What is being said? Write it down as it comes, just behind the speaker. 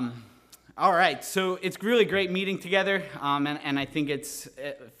All right, so it's really great meeting together, and I think it's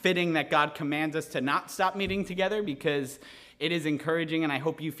fitting that God commands us to not stop meeting together because it is encouraging, and I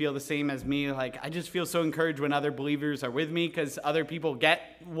hope you feel the same as me. Like, I just feel so encouraged when other believers are with me because other people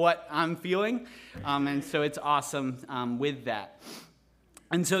get what I'm feeling, and so it's awesome with that.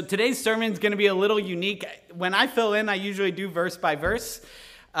 And so today's sermon is going to be a little unique. When I fill in, I usually do verse by verse,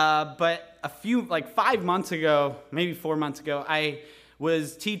 but 5 months ago, maybe 4 months ago, I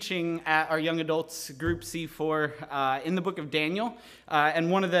was teaching at our young adults group C4 in the book of Daniel, and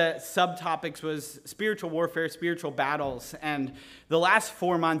one of the subtopics was spiritual warfare, spiritual battles. And the last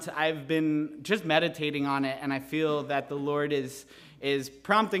 4 months, I've been just meditating on it, and I feel that the Lord is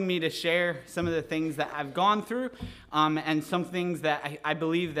prompting me to share some of the things that I've gone through, and some things that I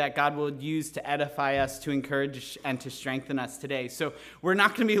believe that God will use to edify us, to encourage, and to strengthen us today. So we're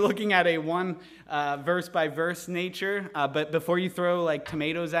not going to be looking at a one verse-by-verse nature, but before you throw like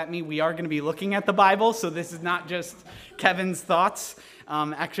tomatoes at me, we are going to be looking at the Bible, so this is not just Kevin's thoughts.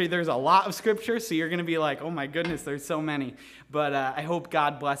 Actually, there's a lot of scripture, so you're going to be like, oh my goodness, there's so many. But I hope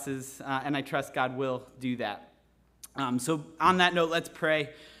God blesses, and I trust God will do that. So on that note, let's pray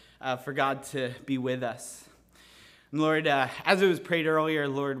for God to be with us. And Lord, as it was prayed earlier,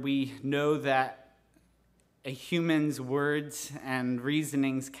 Lord, we know that a human's words and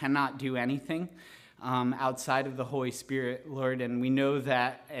reasonings cannot do anything outside of the Holy Spirit, Lord. And we know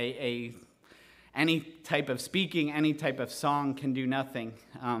that any type of speaking, any type of song can do nothing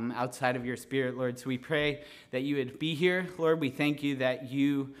outside of your Spirit, Lord. So we pray that you would be here, Lord. We thank you that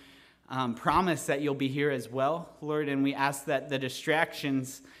you promise that you'll be here as well, Lord, and we ask that the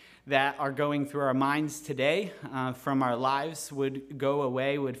distractions that are going through our minds today from our lives would go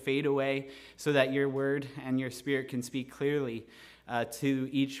away, would fade away, so that your word and your Spirit can speak clearly to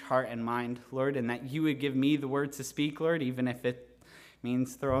each heart and mind, Lord, and that you would give me the words to speak, Lord, even if it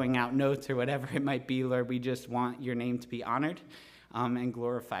means throwing out notes or whatever it might be, Lord. We just want your name to be honored and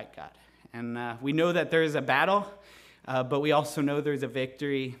glorified, God. And we know that there is a battle, but we also know there's a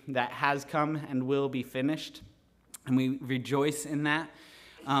victory that has come and will be finished, and we rejoice in that.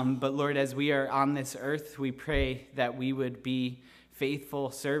 But Lord, as we are on this earth, we pray that we would be faithful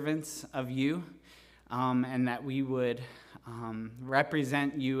servants of you, and that we would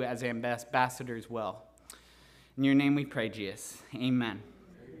represent you as ambassadors well. In your name we pray, Jesus. Amen.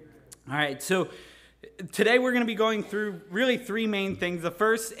 All right, so today we're going to be going through really three main things. The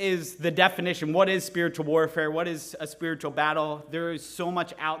first is the definition. What is spiritual warfare? What is a spiritual battle? There is so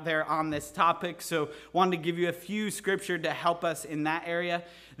much out there on this topic, so wanted to give you a few scripture to help us in that area.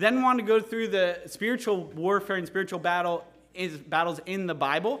 Then wanted to go through the spiritual warfare and spiritual battles in the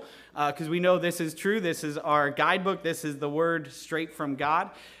Bible, because we know this is true. This is our guidebook. This is the word straight from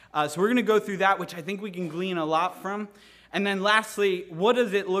God. So we're going to go through that, which I think we can glean a lot from. And then lastly, what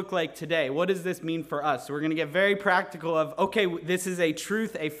does it look like today? What does this mean for us? So we're going to get very practical of, okay, this is a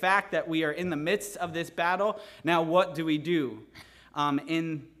truth, a fact that we are in the midst of this battle. Now, what do we do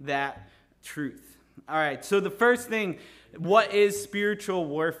in that truth? All right, so the first thing, what is spiritual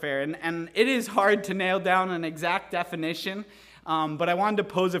warfare? And it is hard to nail down an exact definition, but I wanted to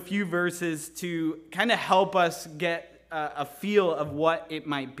pose a few verses to kind of help us get a feel of what it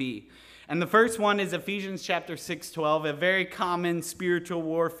might be. And the first one is Ephesians chapter 6:12, a very common spiritual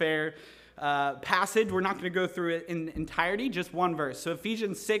warfare passage. We're not going to go through it in entirety, just one verse. So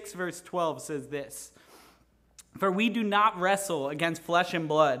Ephesians 6 verse 12 says this: "For we do not wrestle against flesh and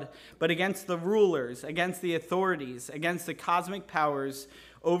blood, but against the rulers, against the authorities, against the cosmic powers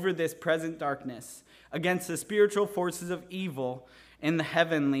over this present darkness, against the spiritual forces of evil in the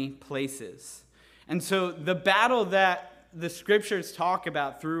heavenly places." And so the battle that the scriptures talk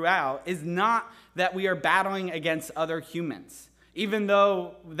about throughout is not that we are battling against other humans, even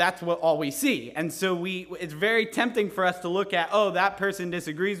though that's what all we see. And so it's very tempting for us to look at, oh, that person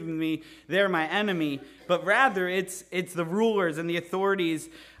disagrees with me, they're my enemy. But rather, it's the rulers and the authorities,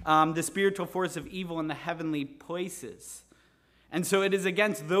 the spiritual force of evil in the heavenly places. And so it is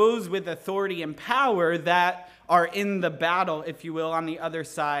against those with authority and power that are in the battle, if you will, on the other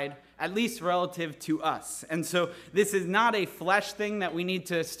side, at least relative to us. And so this is not a flesh thing that we need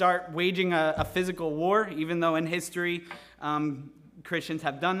to start waging a physical war, even though in history Christians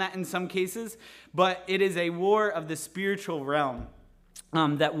have done that in some cases. But it is a war of the spiritual realm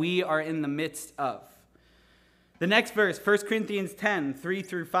that we are in the midst of. The next verse, 1 Corinthians 10, 3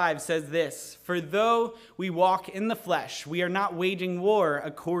 through 5 says this: "For though we walk in the flesh, we are not waging war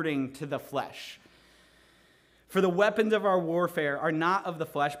according to the flesh. For the weapons of our warfare are not of the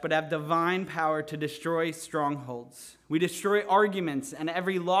flesh, but have divine power to destroy strongholds. We destroy arguments and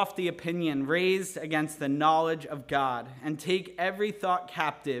every lofty opinion raised against the knowledge of God, and take every thought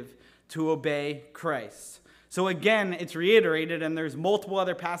captive to obey Christ. So again, it's reiterated, and there's multiple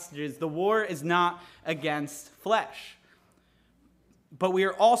other passages. The war is not against flesh. But we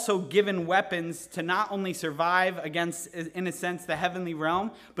are also given weapons to not only survive against, in a sense, the heavenly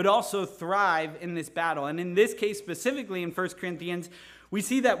realm, but also thrive in this battle. And in this case, specifically in 1 Corinthians, we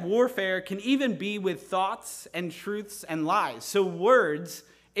see that warfare can even be with thoughts and truths and lies. So words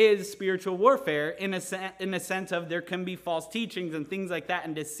is spiritual warfare in a sense of there can be false teachings and things like that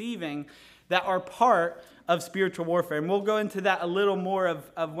and deceiving that are part of spiritual warfare. And we'll go into that a little more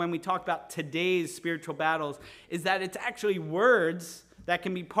of when we talk about today's spiritual battles, is that it's actually words that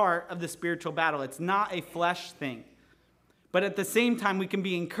can be part of the spiritual battle. It's not a flesh thing. But at the same time, we can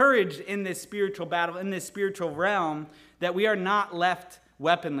be encouraged in this spiritual battle, in this spiritual realm, that we are not left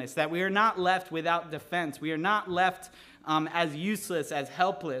weaponless, that we are not left without defense. We are not left as useless, as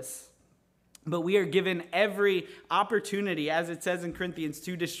helpless. But we are given every opportunity, as it says in Corinthians,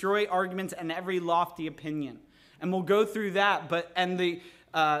 to destroy arguments and every lofty opinion. And we'll go through that,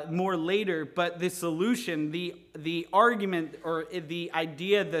 more later. But the solution, the argument, or the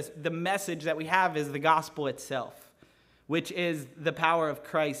idea, the message that we have is the gospel itself, which is the power of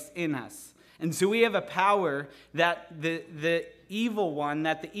Christ in us. And so we have a power that the evil one,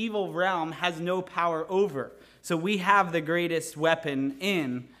 that the evil realm has no power over. So we have the greatest weapon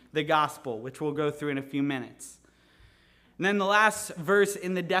in the gospel, which we'll go through in a few minutes. And then the last verse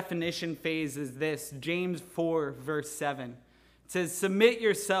in the definition phase is this, James 4, verse 7. It says, "Submit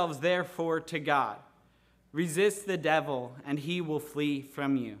yourselves therefore to God. Resist the devil, and he will flee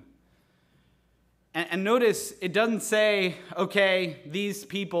from you." And notice, it doesn't say, okay, these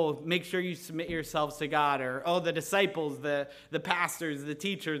people, make sure you submit yourselves to God. Or, oh, the disciples, the pastors, the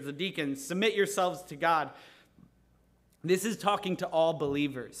teachers, the deacons, submit yourselves to God. This is talking to all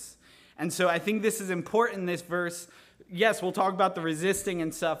believers. And so I think this is important, this verse. Yes, we'll talk about the resisting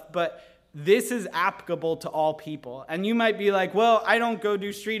and stuff, but this is applicable to all people. And you might be like, well, I don't go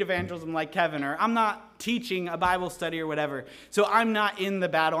do street evangelism like Kevin, or I'm not teaching a Bible study or whatever. So I'm not in the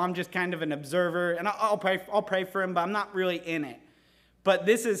battle. I'm just kind of an observer, and I'll pray for him, but I'm not really in it. But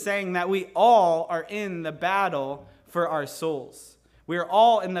this is saying that we all are in the battle for our souls. We are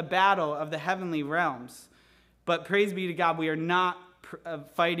all in the battle of the heavenly realms. But praise be to God, we are not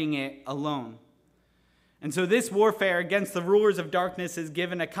fighting it alone. And so this warfare against the rulers of darkness is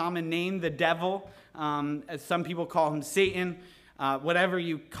given a common name, the devil. As some people call him Satan. Whatever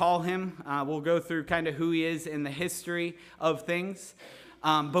you call him, we'll go through kind of who he is in the history of things.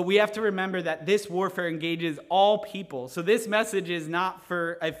 But we have to remember that this warfare engages all people. So this message is not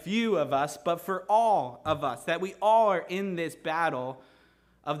for a few of us, but for all of us, that we all are in this battle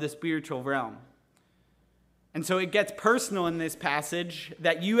of the spiritual realm. And so it gets personal in this passage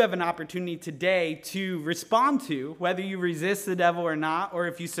that you have an opportunity today to respond to, whether you resist the devil or not, or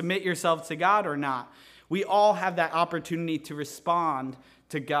if you submit yourself to God or not. We all have that opportunity to respond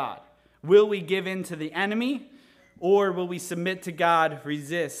to God. Will we give in to the enemy, or will we submit to God,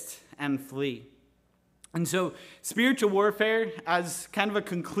 resist, and flee? And so spiritual warfare, as kind of a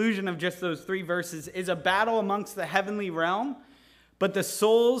conclusion of just those 3 verses, is a battle amongst the heavenly realm, but the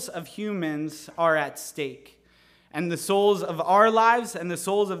souls of humans are at stake. And the souls of our lives and the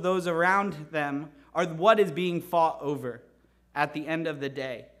souls of those around them are what is being fought over at the end of the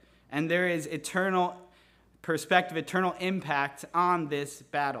day. And there is eternal perspective, eternal impact on this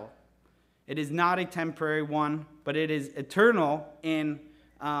battle. It is not a temporary one, but it is eternal in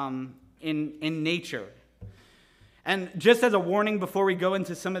nature. And just as a warning before we go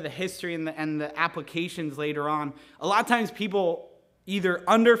into some of the history and the applications later on, a lot of times people either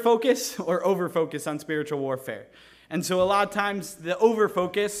under-focus or over-focus on spiritual warfare. And so a lot of times the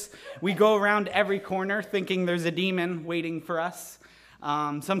over-focus, we go around every corner thinking there's a demon waiting for us.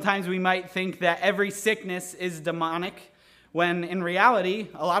 Sometimes we might think that every sickness is demonic, when in reality,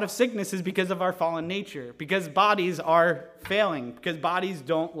 a lot of sickness is because of our fallen nature, because bodies are failing, because bodies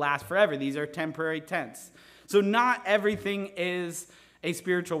don't last forever. These are temporary tents. So not everything is a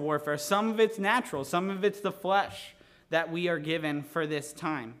spiritual warfare. Some of it's natural. Some of it's the flesh that we are given for this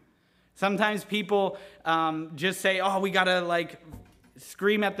time. Sometimes people just say, oh, we got to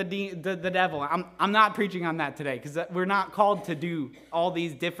scream at the devil. I'm not preaching on that today, because we're not called to do all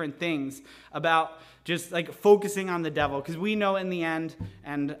these different things about just focusing on the devil, because we know in the end,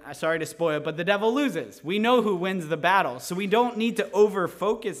 and sorry to spoil it, but the devil loses. We know who wins the battle, so we don't need to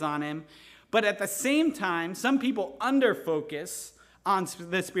over-focus on him. But at the same time, some people under-focus on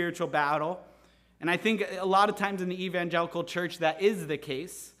the spiritual battle. And I think a lot of times in the evangelical church that is the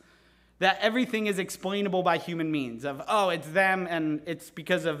case, that everything is explainable by human means of, oh, it's them and it's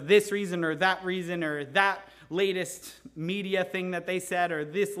because of this reason or that latest media thing that they said, or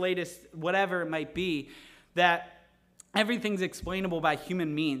this latest whatever it might be, that everything's explainable by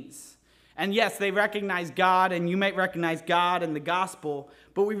human means. And yes, they recognize God, and you might recognize God and the gospel,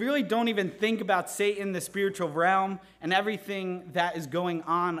 but we really don't even think about Satan, the spiritual realm, and everything that is going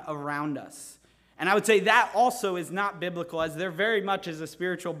on around us. And I would say that also is not biblical, as there very much is a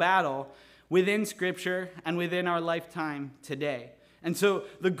spiritual battle within Scripture and within our lifetime today. And so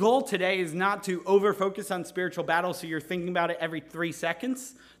the goal today is not to over-focus on spiritual battle so you're thinking about it every 3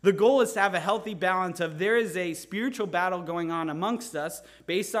 seconds. The goal is to have a healthy balance of there is a spiritual battle going on amongst us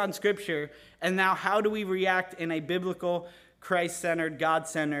based on Scripture, and now how do we react in a biblical, Christ-centered,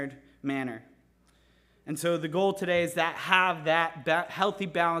 God-centered manner? And so the goal today is that have that healthy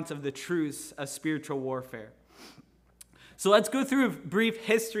balance of the truths of spiritual warfare. So let's go through a brief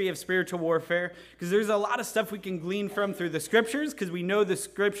history of spiritual warfare, because there's a lot of stuff we can glean from through the Scriptures, because we know the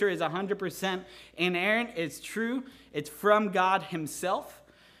Scripture is 100% inerrant, it's true, it's from God himself.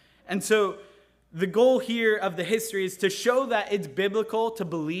 And so the goal here of the history is to show that it's biblical to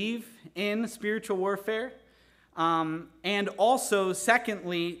believe in spiritual warfare, and also,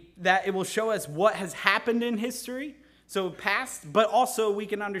 secondly, that it will show us what has happened in history, so past, but also we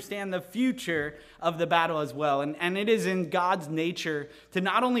can understand the future of the battle as well. And it is in God's nature to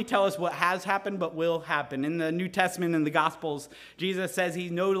not only tell us what has happened, but will happen. In the New Testament and the Gospels, Jesus says he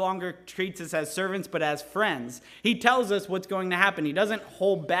no longer treats us as servants, but as friends. He tells us what's going to happen. He doesn't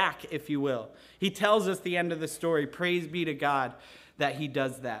hold back, if you will. He tells us the end of the story. Praise be to God that he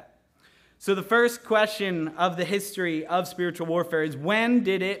does that. So the first question of the history of spiritual warfare is, when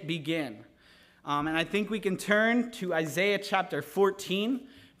did it begin? And I think we can turn to Isaiah chapter 14,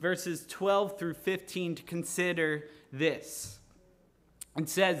 verses 12 through 15 to consider this. It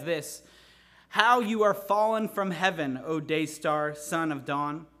says this: "How you are fallen from heaven, O day star, son of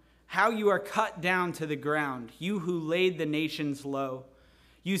dawn. How you are cut down to the ground, you who laid the nations low.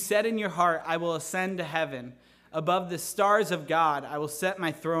 You said in your heart, I will ascend to heaven. Above the stars of God, I will set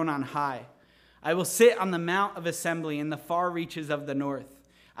my throne on high. I will sit on the mount of assembly in the far reaches of the north.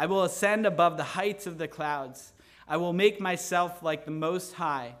 I will ascend above the heights of the clouds. I will make myself like the Most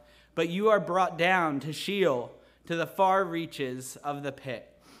High, but you are brought down to Sheol, to the far reaches of the pit."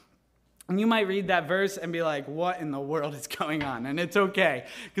 And you might read that verse and be like, what in the world is going on? And it's okay,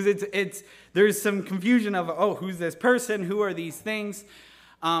 because there's some confusion of, oh, who's this person? Who are these things?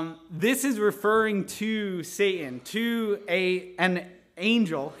 This is referring to Satan, to an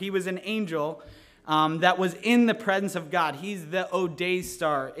angel. He was an angel that was in the presence of God. He's the day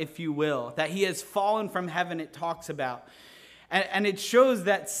star, if you will, that he has fallen from heaven, it talks about. And it shows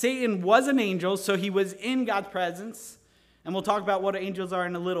that Satan was an angel, so he was in God's presence. And we'll talk about what angels are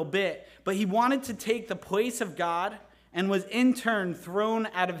in a little bit. But he wanted to take the place of God and was in turn thrown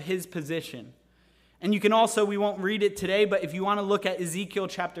out of his position. And you can also, we won't read it today, but if you want to look at Ezekiel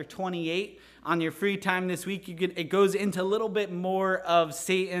chapter 28 on your free time this week, it goes into a little bit more of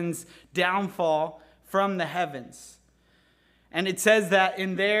Satan's downfall from the heavens. And it says that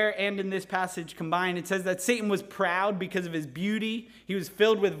in there and in this passage combined, it says that Satan was proud because of his beauty. He was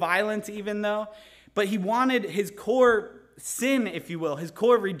filled with violence even though. But he wanted his core sin, if you will, his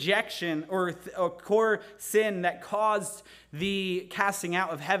core rejection or core sin that caused the casting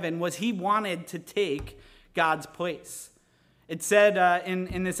out of heaven was he wanted to take God's place. It said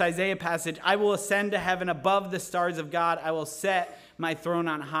in this Isaiah passage, "I will ascend to heaven above the stars of God. I will set my throne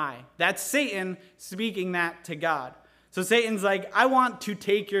on high." That's Satan speaking that to God. So Satan's like, I want to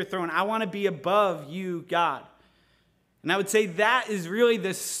take your throne. I want to be above you, God. And I would say that is really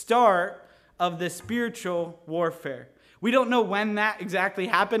the start of the spiritual warfare. We don't know when that exactly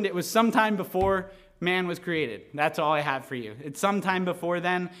happened. It was sometime before man was created. That's all I have for you. It's sometime before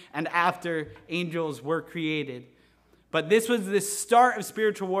then and after angels were created. But this was the start of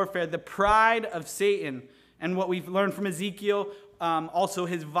spiritual warfare, the pride of Satan. And what we've learned from Ezekiel, also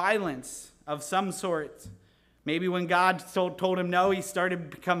his violence of some sort. Maybe when God told him no, he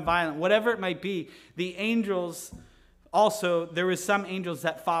started to become violent. Whatever it might be, the angels also, there was some angels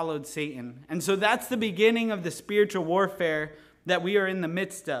that followed Satan. And so that's the beginning of the spiritual warfare that we are in the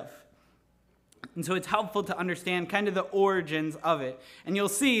midst of. And so it's helpful to understand kind of the origins of it. And you'll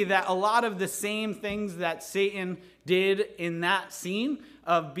see that a lot of the same things that Satan did in that scene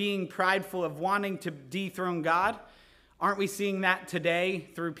of being prideful, of wanting to dethrone God, aren't we seeing that today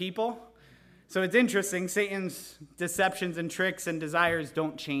through people? So it's interesting, Satan's deceptions and tricks and desires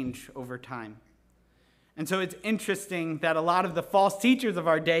don't change over time. And so it's interesting that a lot of the false teachers of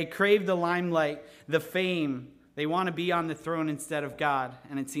our day crave the limelight, the fame. They want to be on the throne instead of God.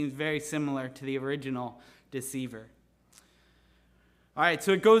 And it seems very similar to the original deceiver. All right,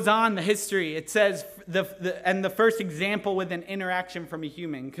 so it goes on, the history. It says, the first example with an interaction from a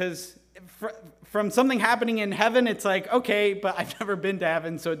human. Because from something happening in heaven, it's like, okay, but I've never been to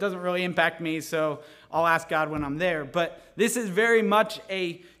heaven, so it doesn't really impact me, so I'll ask God when I'm there. But this is very much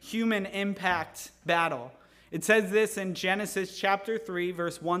a human impact battle. It says this in Genesis chapter 3,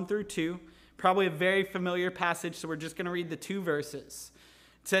 verse 1 through 2. Probably a very familiar passage, so we're just going to read the 2 verses.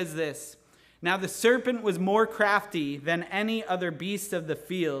 It says this: "Now the serpent was more crafty than any other beast of the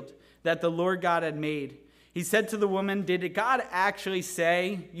field that the Lord God had made. He said to the woman, 'Did God actually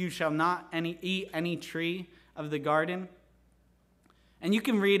say, you shall not eat any tree of the garden?'" And you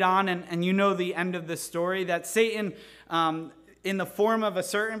can read on, and you know the end of the story, that Satan, in the form of a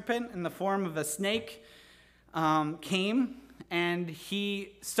serpent, in the form of a snake, came, and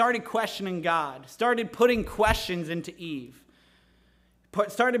he started questioning God, started putting questions into Eve,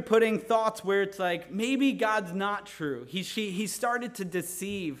 started putting thoughts where it's like, maybe God's not true. He started to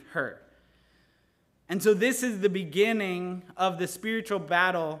deceive her. And so this is the beginning of the spiritual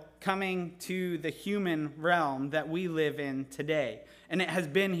battle coming to the human realm that we live in today. And it has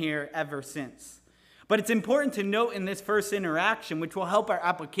been here ever since. But it's important to note in this first interaction, which will help our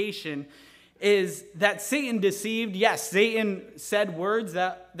application, is that Satan deceived. Yes, Satan said words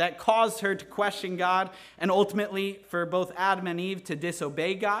that caused her to question God, and ultimately for both Adam and Eve to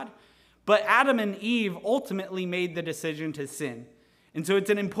disobey God. But Adam and Eve ultimately made the decision to sin. And so it's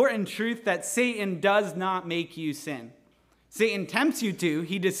an important truth that Satan does not make you sin. Satan tempts you to.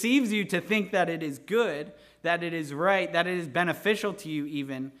 He deceives you to think that it is good, that it is right, that it is beneficial to you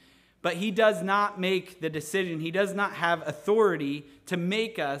even. But he does not make the decision. He does not have authority to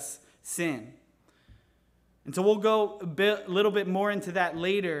make us sin. And so we'll go a little bit more into that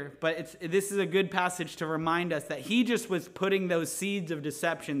later, but this is a good passage to remind us that he just was putting those seeds of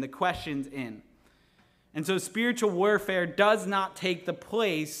deception, the questions in. And so spiritual warfare does not take the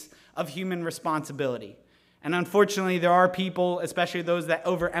place of human responsibility. And unfortunately, there are people, especially those that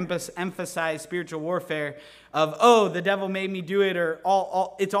overemphasize spiritual warfare, of, oh, the devil made me do it, or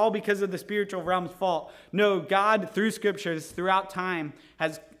it's all because of the spiritual realm's fault. No, God, through scriptures, throughout time,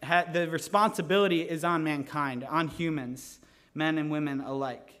 has had the responsibility is on mankind, on humans, men and women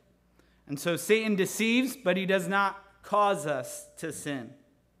alike. And so Satan deceives, but he does not cause us to sin.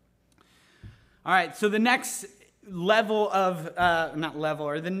 All right, so the next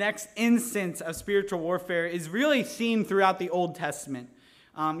the next instance of spiritual warfare is really seen throughout the Old Testament.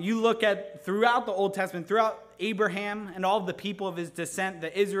 You look at throughout the Old Testament, throughout Abraham and all of the people of his descent,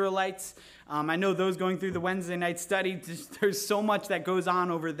 the Israelites. I know those going through the Wednesday night study, there's so much that goes on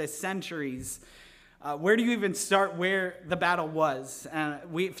over the centuries. Where do you even start where the battle was?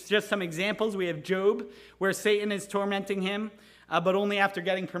 Just some examples. We have Job, where Satan is tormenting him, but only after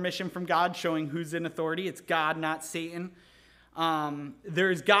getting permission from God, showing who's in authority. It's God, not Satan.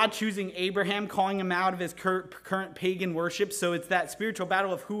 There's God choosing Abraham, calling him out of his current pagan worship. So it's that spiritual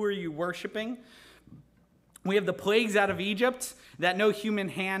battle of who are you worshiping. We have the plagues out of Egypt that no human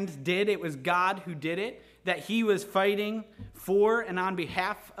hand did. It was God who did it, that he was fighting for and on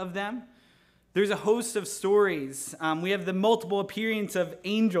behalf of them. There's a host of stories. We have the multiple appearance of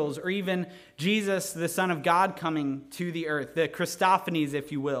angels, or even Jesus, the Son of God, coming to the earth, the Christophanies,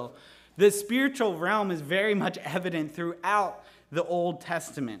 if you will. The spiritual realm is very much evident throughout the Old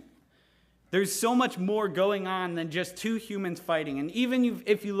Testament. There's so much more going on than just two humans fighting. And even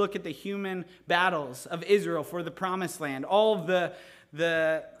if you look at the human battles of Israel for the Promised Land, all of the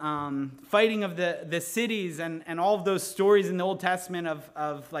fighting of the cities and all of those stories in the Old Testament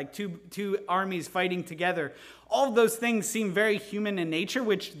of like two armies fighting together, all of those things seem very human in nature,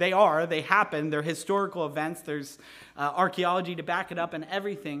 which they are. They happen. They're historical events. There's archaeology to back it up and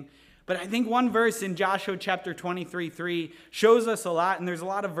everything. But I think one verse in Joshua chapter 23:3 shows us a lot, and there's a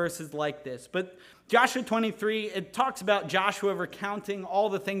lot of verses like this. But Joshua 23, it talks about Joshua recounting all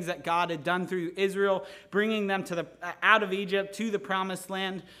the things that God had done through Israel, bringing them out of Egypt to the Promised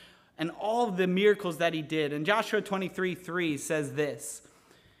Land, and all of the miracles that he did. And Joshua 23:3 says this: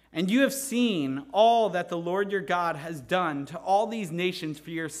 "And you have seen all that the Lord your God has done to all these nations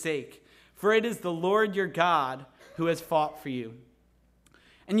for your sake, for it is the Lord your God who has fought for you."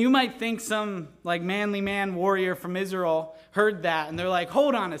 And you might think some like manly man warrior from Israel heard that and they're like,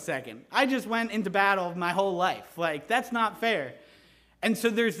 hold on a second. I just went into battle my whole life. Like, that's not fair. And so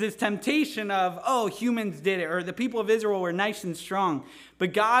there's this temptation of, oh, humans did it, or the people of Israel were nice and strong.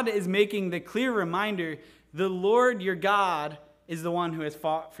 But God is making the clear reminder, the Lord your God is the one who has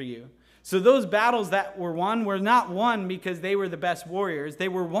fought for you. So those battles that were won were not won because they were the best warriors. They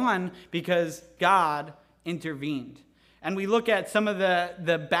were won because God intervened. And we look at some of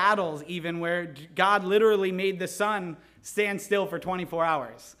the battles even where God literally made the sun stand still for 24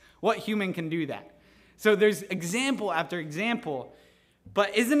 hours. What human can do that? So there's example after example.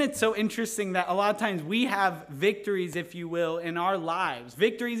 But isn't it so interesting that a lot of times we have victories, if you will, in our lives,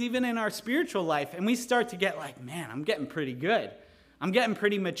 victories even in our spiritual life, and we start to get like, man, I'm getting pretty good. I'm getting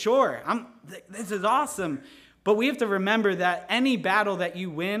pretty mature. This is awesome. But we have to remember that any battle that you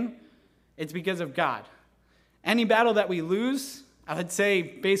win, it's because of God. Any battle that we lose, I would say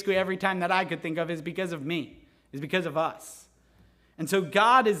basically every time that I could think of, is because of me, is because of us. And so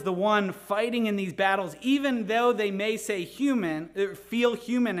God is the one fighting in these battles, even though they may say human, feel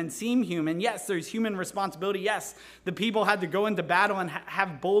human and seem human. Yes, there's human responsibility. Yes, the people had to go into battle and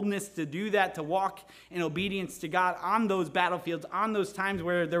have boldness to do that, to walk in obedience to God on those battlefields, on those times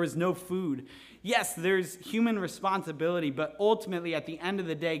where there was no food. Yes, there's human responsibility, but ultimately at the end of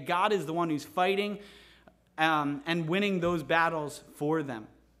the day, God is the one who's fighting and winning those battles for them.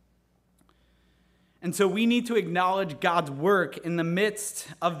 And so we need to acknowledge God's work in the midst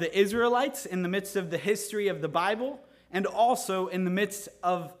of the Israelites, in the midst of the history of the Bible, and also in the midst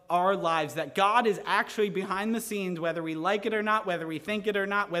of our lives, that God is actually behind the scenes, whether we like it or not, whether we think it or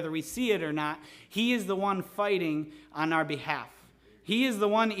not, whether we see it or not. He is the one fighting on our behalf. He is the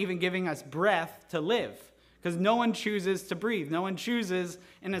one even giving us breath to live, because no one chooses to breathe. No one chooses,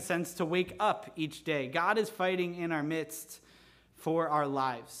 in a sense, to wake up each day. God is fighting in our midst for our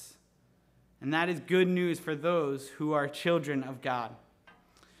lives. And that is good news for those who are children of God.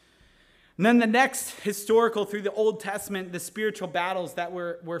 And then the next historical, through the Old Testament, the spiritual battles that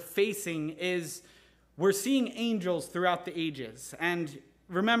we're facing is we're seeing angels throughout the ages. And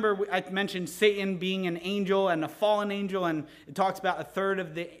remember, I mentioned Satan being an angel and a fallen angel, and it talks about a third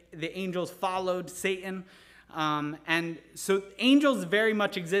of the angels followed Satan. And so angels very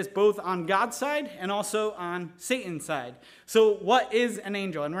much exist both on God's side and also on Satan's side. So what is an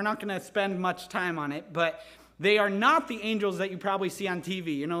angel? And we're not going to spend much time on it, but they are not the angels that you probably see on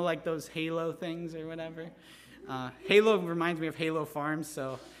TV, you know, like those Halo things or whatever. Halo reminds me of Halo Farms,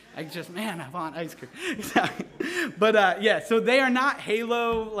 so I want ice cream. But yeah, so they are not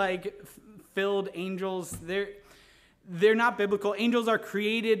Halo filled angels. They're not biblical. Angels are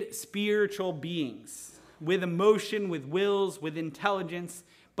created spiritual beings, with emotion, with wills, with intelligence,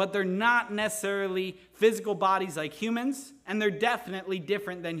 but they're not necessarily physical bodies like humans, and they're definitely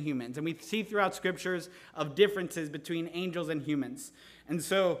different than humans. And we see throughout scriptures of differences between angels and humans. And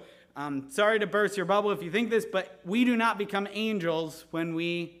so, sorry to burst your bubble if you think this, but we do not become angels when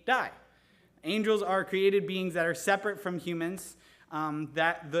we die. Angels are created beings that are separate from humans,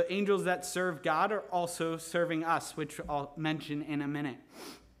 that the angels that serve God are also serving us, which I'll mention in a minute.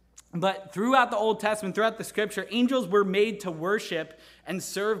 But throughout the Old Testament, throughout the scripture, angels were made to worship and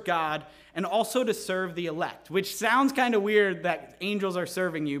serve God and also to serve the elect, which sounds kind of weird that angels are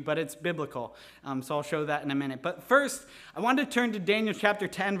serving you, but it's biblical. So I'll show that in a minute. But first, I wanted to turn to Daniel chapter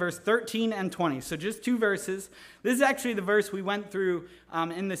 10, verse 13 and 20. So just two verses. This is actually the verse we went through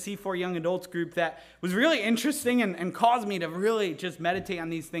in the C4 Young Adults group that was really interesting and caused me to really just meditate on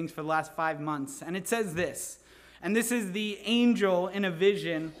these things for the last 5 months. And it says this, and this is the angel in a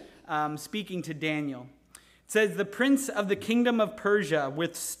vision speaking to Daniel. It says, "The prince of the kingdom of Persia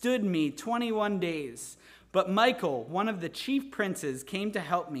withstood me 21 days. But Michael, one of the chief princes, came to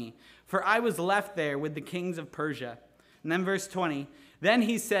help me, for I was left there with the kings of Persia." And then verse 20, "Then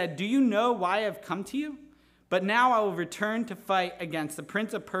he said, 'Do you know why I have come to you? But now I will return to fight against the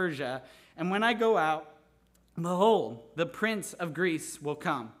prince of Persia. And when I go out, behold, the prince of Greece will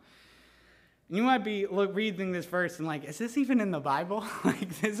come.'" You might be reading this verse and is this even in the Bible?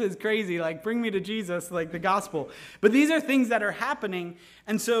 This is crazy. Bring me to Jesus, the gospel. But these are things that are happening.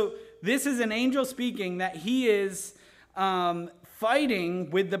 And so this is an angel speaking that he is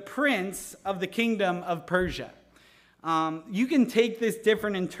fighting with the prince of the kingdom of Persia. You can take this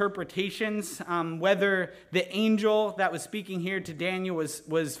different interpretations, whether the angel that was speaking here to Daniel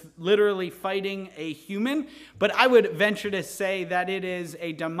was literally fighting a human, but I would venture to say that it is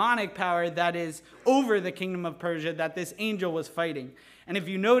a demonic power that is over the kingdom of Persia that this angel was fighting. And if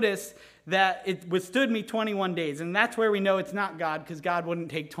you notice that it withstood me 21 days, and that's where we know it's not God, because God wouldn't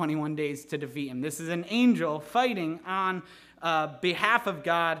take 21 days to defeat him. This is an angel fighting on behalf of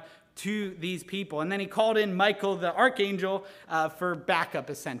God to these people. And then he called in Michael the archangel for backup,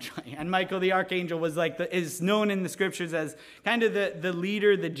 essentially. And Michael the archangel was is known in the scriptures as kind of the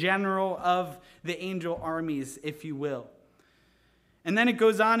leader, the general of the angel armies, if you will. And then it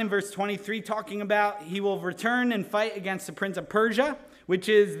goes on in verse 23 talking about he will return and fight against the prince of Persia, which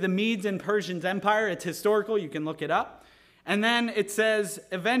is the Medes and Persians empire. It's historical. You can look it up. And then it says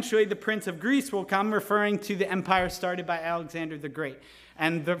eventually the prince of Greece will come, referring to the empire started by Alexander the Great.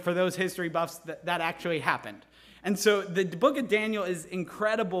 And for those history buffs, that actually happened. And so the book of Daniel is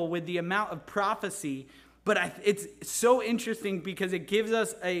incredible with the amount of prophecy, but it's so interesting because it gives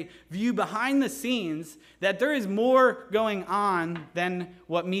us a view behind the scenes that there is more going on than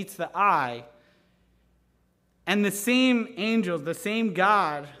what meets the eye. And the same angels, the same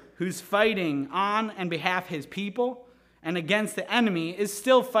God who's fighting on and behalf of his people and against the enemy is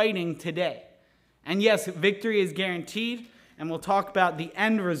still fighting today. And yes, victory is guaranteed, and we'll talk about the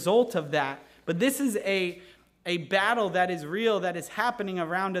end result of that. But this is a battle that is real, that is happening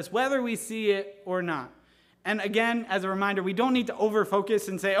around us, whether we see it or not. And again, as a reminder, we don't need to over-focus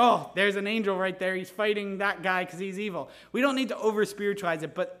and say, oh, there's an angel right there. He's fighting that guy because he's evil. We don't need to over-spiritualize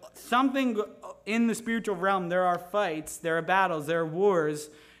it. But something in the spiritual realm, there are fights, there are battles, there are wars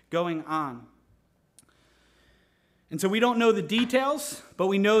going on. And so we don't know the details, but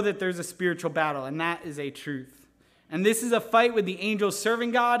we know that there's a spiritual battle, and that is a truth. And this is a fight with the angels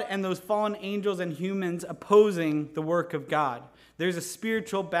serving God and those fallen angels and humans opposing the work of God. There's a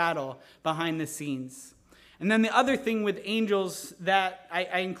spiritual battle behind the scenes. And then the other thing with angels that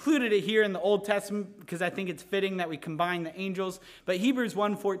I included it here in the Old Testament because I think it's fitting that we combine the angels. But Hebrews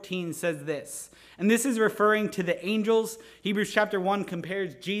 1:14 says this. And this is referring to the angels. Hebrews chapter 1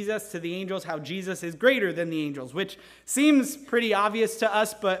 compares Jesus to the angels, how Jesus is greater than the angels, which seems pretty obvious to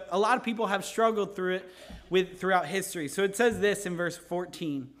us, but a lot of people have struggled through it throughout history. So it says this in verse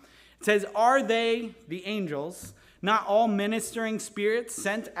 14. It says, are they, the angels, not all ministering spirits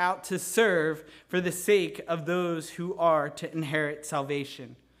sent out to serve for the sake of those who are to inherit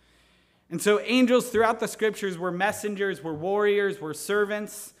salvation? And so angels throughout the scriptures were messengers, were warriors, were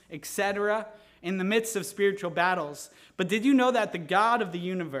servants, etc., in the midst of spiritual battles. But did you know that the God of the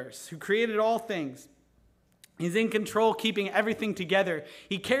universe, who created all things, is in control, keeping everything together?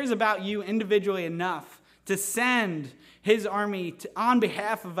 He cares about you individually enough to send his army on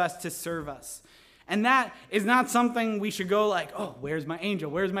behalf of us to serve us. And that is not something we should go like, oh, where's my angel?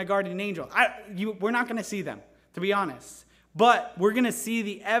 Where's my guardian angel? We're not going to see them, to be honest. But we're going to see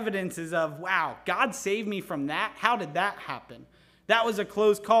the evidences of, wow, God saved me from that. How did that happen? That was a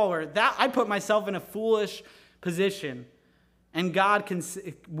close call, or that I put myself in a foolish position. And God can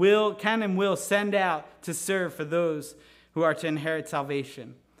and will send out to serve for those who are to inherit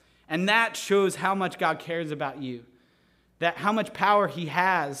salvation. And that shows how much God cares about you, that how much power he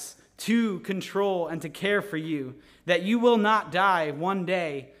has to control and to care for you, that you will not die one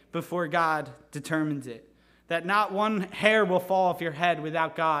day before God determines it, that not one hair will fall off your head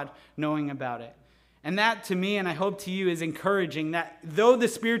without God knowing about it. And that to me, and I hope to you, is encouraging that though the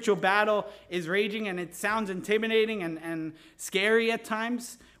spiritual battle is raging and it sounds intimidating and scary at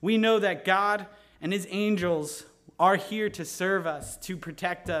times, we know that God and his angels are here to serve us, to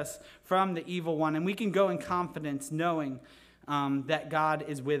protect us from the evil one. And we can go in confidence knowing that God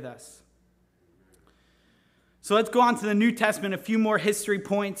is with us. So let's go on to the New Testament, a few more history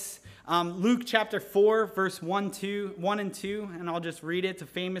points. Luke chapter 4, verse 1 and 2, and I'll just read it. It's a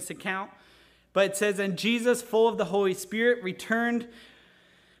famous account. But it says, and Jesus, full of the Holy Spirit, returned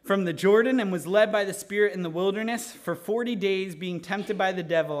from the Jordan and was led by the Spirit in the wilderness for 40 days, being tempted by the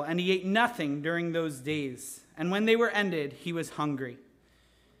devil. And he ate nothing during those days. And when they were ended, he was hungry.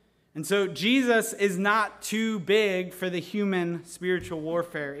 And so Jesus is not too big for the human spiritual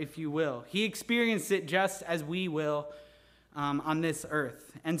warfare, if you will. He experienced it just as we will on this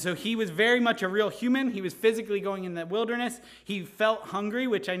earth. And so he was very much a real human. He was physically going in the wilderness. He felt hungry,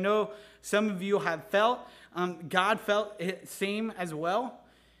 which I know some of you have felt. God felt it same as well.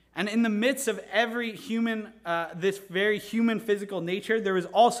 And in the midst of every human, this very human physical nature, there was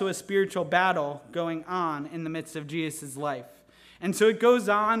also a spiritual battle going on in the midst of Jesus' life. And so it goes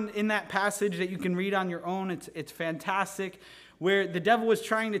on in that passage that you can read on your own. It's fantastic, where the devil was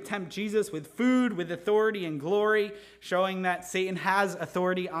trying to tempt Jesus with food, with authority and glory, showing that Satan has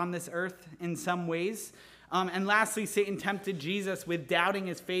authority on this earth in some ways. And lastly, Satan tempted Jesus with doubting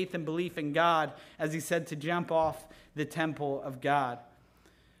his faith and belief in God, as he said to jump off the temple of God.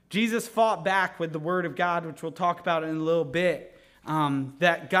 Jesus fought back with the word of God, which we'll talk about in a little bit,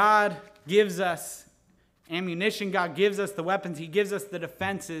 that God gives us ammunition, God gives us the weapons, he gives us the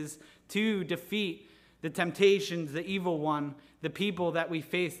defenses to defeat the temptations, the evil one, the people that we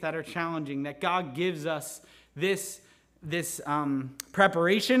face that are challenging, that God gives us this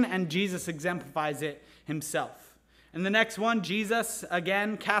preparation, and Jesus exemplifies it himself. And the next one, Jesus,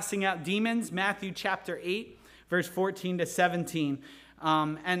 again, casting out demons, Matthew chapter 8, verse 14 to 17.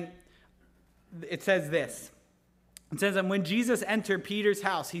 And it says this. It says, and when Jesus entered Peter's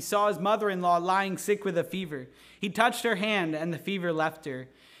house, he saw his mother-in-law lying sick with a fever. He touched her hand, and the fever left her,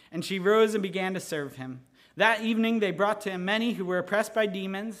 and she rose and began to serve him. That evening they brought to him many who were oppressed by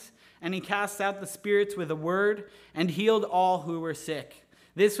demons, and he cast out the spirits with a word and healed all who were sick.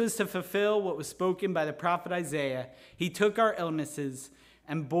 This was to fulfill what was spoken by the prophet Isaiah. He took our illnesses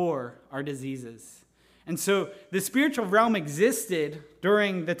and bore our diseases. And so the spiritual realm existed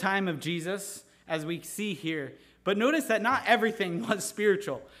during the time of Jesus, as we see here. But notice that not everything was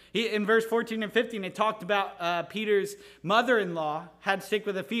spiritual. In verse 14 and 15, it talked about Peter's mother-in-law had sick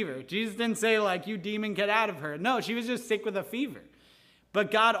with a fever. Jesus didn't say, like, you demon, get out of her. No, she was just sick with a fever. But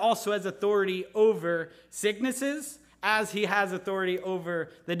God also has authority over sicknesses, as he has authority over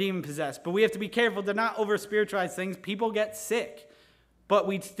the demon-possessed. But we have to be careful to not over-spiritualize things. People get sick. But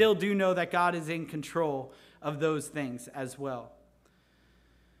we still do know that God is in control of those things as well.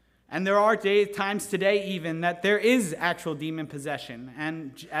 And there are times today even that there is actual demon possession.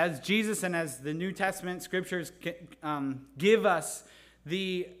 And as Jesus and as the New Testament scriptures give us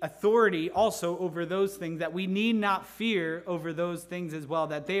the authority also over those things, that we need not fear over those things as well,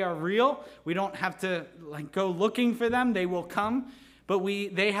 that they are real. We don't have to go looking for them. They will come. But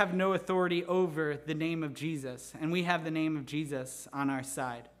they have no authority over the name of Jesus. And we have the name of Jesus on our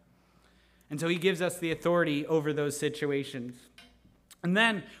side. And so he gives us the authority over those situations. And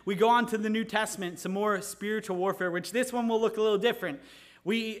then we go on to the New Testament, some more spiritual warfare, which this one will look a little different.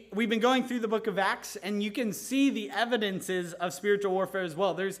 We've been going through the book of Acts, and you can see the evidences of spiritual warfare as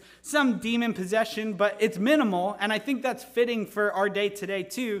well. There's some demon possession, but it's minimal, and I think that's fitting for our day today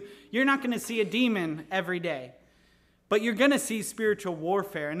too. You're not going to see a demon every day, but you're going to see spiritual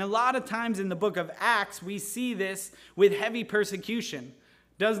warfare. And a lot of times in the book of Acts, we see this with heavy persecution.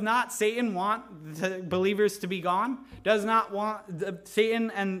 Does not Satan want the believers to be gone? Does not Satan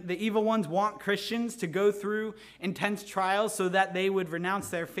and the evil ones want Christians to go through intense trials so that they would renounce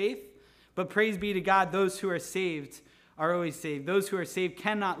their faith? But praise be to God, those who are saved are always saved. Those who are saved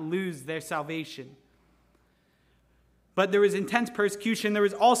cannot lose their salvation. But there was intense persecution. There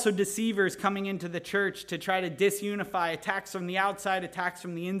was also deceivers coming into the church to try to disunify, attacks from the outside, attacks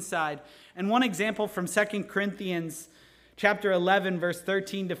from the inside. And one example from 2 Corinthians chapter 11, verse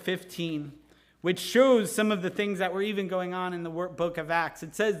 13 to 15, which shows some of the things that were even going on in the book of Acts.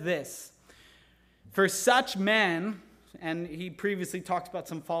 It says this: for such men, and he previously talked about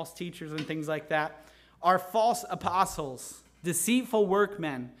some false teachers and things like that, are false apostles, deceitful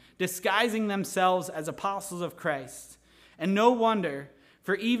workmen, disguising themselves as apostles of Christ. And no wonder,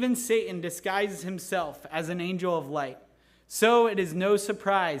 for even Satan disguises himself as an angel of light. So it is no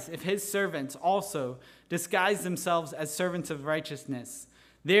surprise if his servants also disguise themselves as servants of righteousness.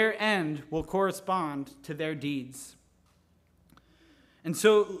 Their end will correspond to their deeds. And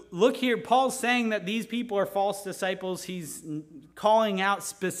so look here, Paul's saying that these people are false disciples. He's calling out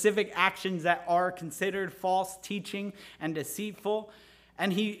specific actions that are considered false teaching and deceitful.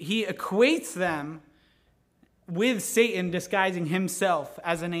 And he equates them with Satan disguising himself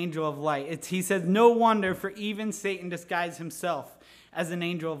as an angel of light. He says, no wonder, for even Satan disguised himself as an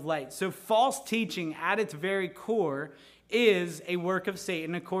angel of light. So false teaching at its very core is a work of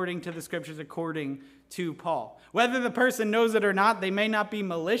Satan according to the scriptures, according to Paul. Whether the person knows it or not, they may not be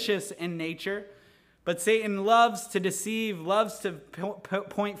malicious in nature, but Satan loves to deceive, loves to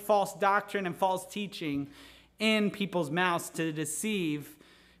point false doctrine and false teaching in people's mouths to deceive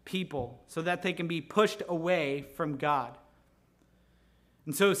people so that they can be pushed away from God.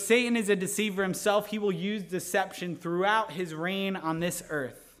 And so Satan is a deceiver himself. He will use deception throughout his reign on this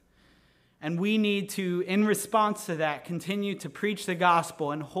earth. And we need to, in response to that, continue to preach the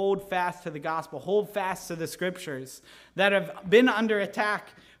gospel and hold fast to the gospel, hold fast to the scriptures that have been under attack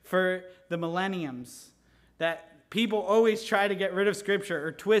for the millenniums. That people always try to get rid of scripture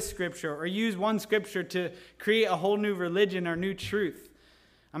or twist scripture or use one scripture to create a whole new religion or new truth.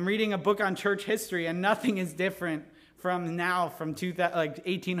 I'm reading a book on church history, and nothing is different from now, from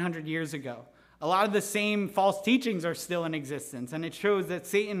 1800 years ago. A lot of the same false teachings are still in existence, and it shows that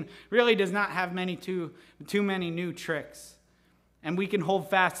Satan really does not have too many new tricks. And we can hold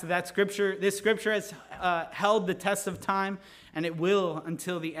fast to that scripture. This scripture has held the test of time, and it will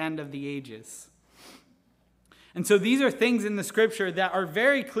until the end of the ages. And so these are things in the scripture that are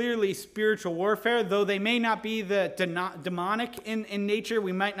very clearly spiritual warfare, though they may not be the demonic in nature.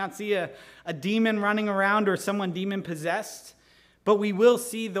 We might not see a demon running around or someone demon-possessed, but we will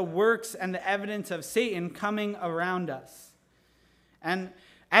see the works and the evidence of Satan coming around us. And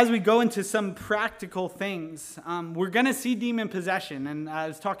as we go into some practical things, we're going to see demon possession. And I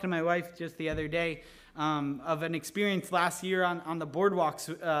was talking to my wife just the other day of an experience last year on the boardwalks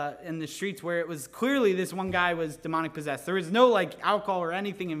in the streets where it was clearly this one guy was demonic possessed. There was no alcohol or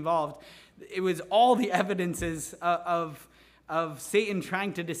anything involved. It was all the evidences of of Satan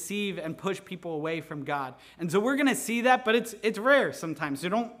trying to deceive and push people away from God. And so we're going to see that, but it's rare sometimes. You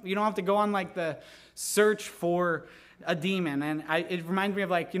don't have to go on like the search for a demon. And it reminds me of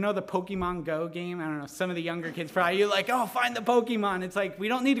like, the Pokemon Go game. I don't know, some of the younger kids probably, you're like, oh, find the Pokemon. It's like, we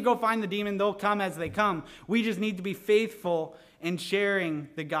don't need to go find the demon. They'll come as they come. We just need to be faithful in sharing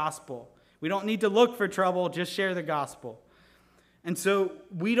the gospel. We don't need to look for trouble, just share the gospel. And so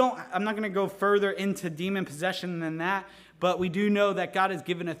I'm not going to go further into demon possession than that, but we do know that God has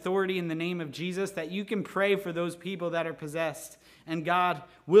given authority in the name of Jesus, that you can pray for those people that are possessed, and God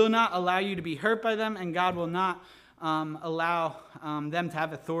will not allow you to be hurt by them, and God will not allow them to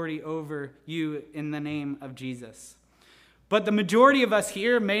have authority over you in the name of Jesus. But the majority of us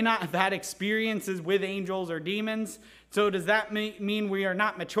here may not have had experiences with angels or demons. So does that mean we are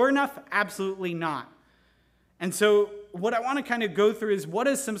not mature enough? Absolutely not. And so what I want to kind of go through is, what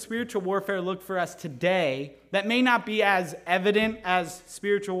does some spiritual warfare look for us today that may not be as evident as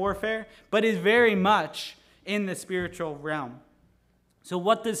spiritual warfare, but is very much in the spiritual realm? So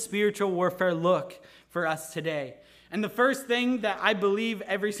what does spiritual warfare look for us today? And the first thing that I believe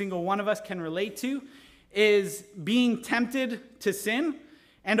every single one of us can relate to is being tempted to sin,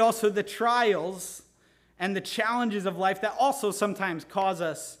 and also the trials and the challenges of life that also sometimes cause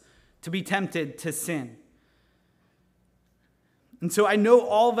us to be tempted to sin. And so I know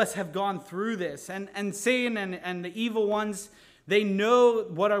all of us have gone through this, and Satan and the evil ones, they know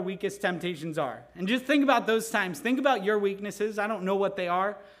what our weakest temptations are. And just think about those times. Think about your weaknesses. I don't know what they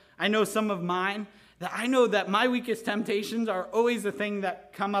are. I know some of mine. That I know that my weakest temptations are always the thing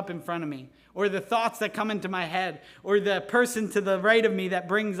that come up in front of me, or the thoughts that come into my head, or the person to the right of me that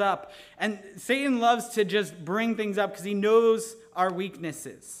brings up. And Satan loves to just bring things up because he knows our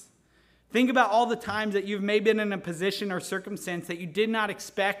weaknesses. Think about all the times that you've maybe been in a position or circumstance that you did not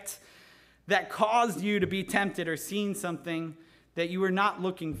expect, that caused you to be tempted or seen something that you were not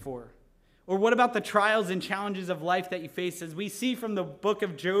looking for. Or what about the trials and challenges of life that you face? As we see from the book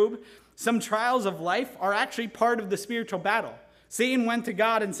of Job, some trials of life are actually part of the spiritual battle. Satan went to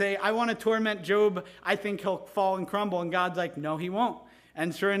God and say, I want to torment Job. I think he'll fall and crumble. And God's like, no, he won't.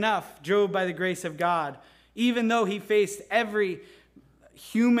 And sure enough, Job, by the grace of God, even though he faced every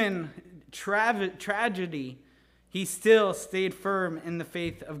human tragedy, he still stayed firm in the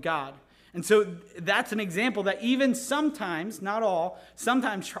faith of God. And so that's an example that even sometimes, not all,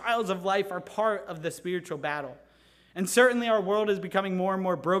 sometimes trials of life are part of the spiritual battle. And certainly our world is becoming more and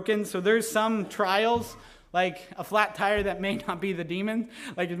more broken. So there's some trials, like a flat tire, that may not be the demon.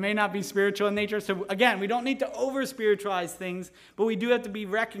 Like it may not be spiritual in nature. So again, we don't need to over-spiritualize things, but we do have to be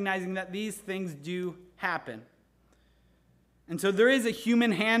recognizing that these things do happen. And so there is a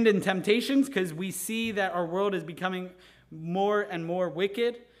human hand in temptations, because we see that our world is becoming more and more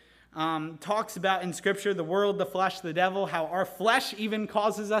wicked. Talks about in Scripture the world, the flesh, the devil, how our flesh even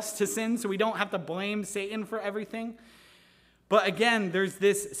causes us to sin, so we don't have to blame Satan for everything. But again, there's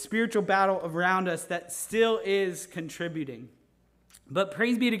this spiritual battle around us that still is contributing. But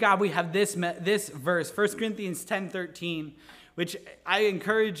praise be to God, we have this verse, 1 Corinthians 10:13, which I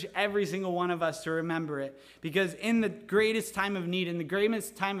encourage every single one of us to remember it. Because in the greatest time of need, in the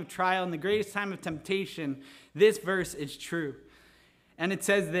greatest time of trial, in the greatest time of temptation, this verse is true. And it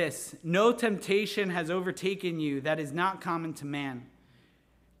says this: no temptation has overtaken you that is not common to man.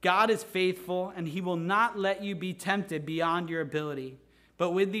 God is faithful, and he will not let you be tempted beyond your ability.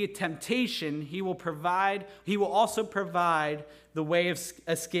 But with the temptation, he will also provide the way of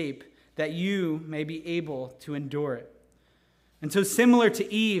escape, that you may be able to endure it. And so similar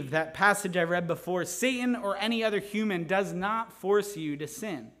to Eve, that passage I read before, Satan or any other human does not force you to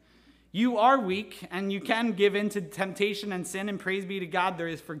sin. You are weak, and you can give in to temptation and sin, and praise be to God, there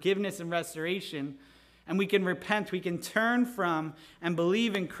is forgiveness and restoration, and we can repent, we can turn from and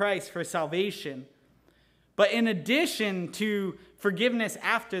believe in Christ for salvation. But in addition to forgiveness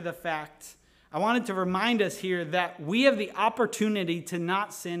after the fact, I wanted to remind us here that we have the opportunity to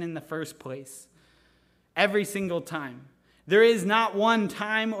not sin in the first place, every single time. There is not one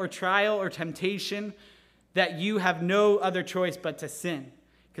time or trial or temptation that you have no other choice but to sin.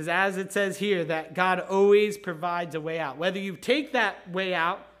 Because as it says here, that God always provides a way out. Whether you take that way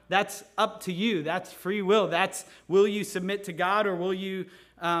out, that's up to you. That's free will. That's, will you submit to God, or will you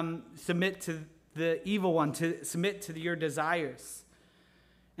submit to the evil one, to submit to your desires?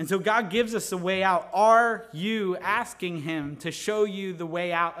 And so God gives us a way out. Are you asking him to show you the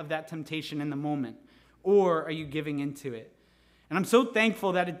way out of that temptation in the moment? Or are you giving into it? And I'm so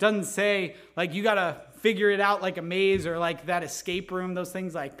thankful that it doesn't say, like, you got to figure it out like a maze, or like that escape room, those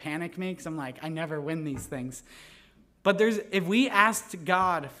things like panic me, because I'm like, I never win these things. But if we ask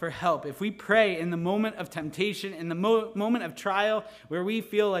God for help, if we pray in the moment of temptation, in the moment of trial, where we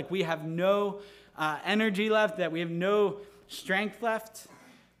feel like we have no energy left, that we have no strength left,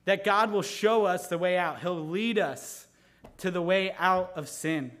 that God will show us the way out. He'll lead us to the way out of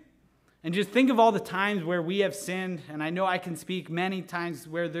sin. And just think of all the times where we have sinned, and I know I can speak many times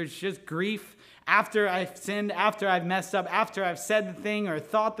where there's just grief after I've sinned, after I've messed up, after I've said the thing or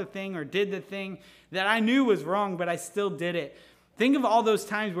thought the thing or did the thing that I knew was wrong, but I still did it. Think of all those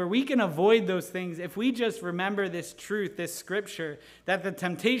times where we can avoid those things if we just remember this truth, this scripture, that the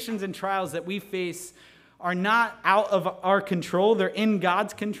temptations and trials that we face are not out of our control. They're in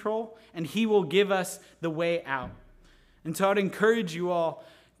God's control, and He will give us the way out. And so I'd encourage you all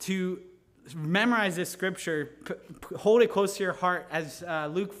to memorize this scripture, hold it close to your heart. As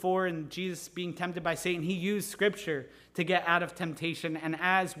Luke 4 and Jesus being tempted by Satan, He used scripture to get out of temptation, and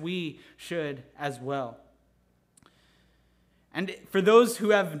as we should as well. And for those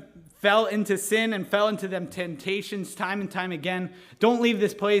who have fell into sin and fell into them temptations time and time again, don't leave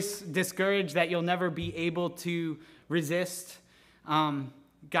this place discouraged that you'll never be able to resist.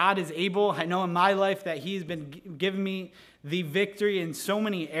 God is able. I know in my life that He's been giving me the victory in so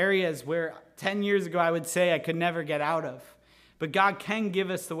many areas where 10 years ago I would say I could never get out of. But God can give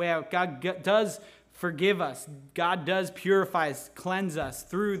us the way out. God does forgive us. God does purify us, cleanse us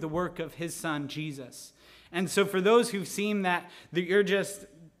through the work of His Son, Jesus. And so for those who seem that you're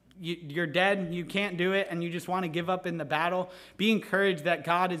dead, you can't do it, and you just want to give up in the battle, be encouraged that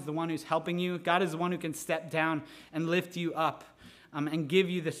God is the one who's helping you. God is the one who can step down and lift you up and give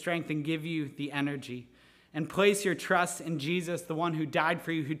you the strength and give you the energy. And place your trust in Jesus, the one who died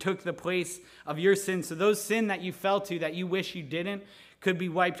for you, who took the place of your sins. So those sin that you fell to that you wish you didn't could be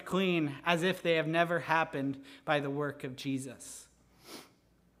wiped clean as if they have never happened by the work of Jesus.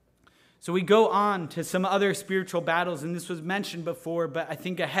 So we go on to some other spiritual battles, and this was mentioned before, but I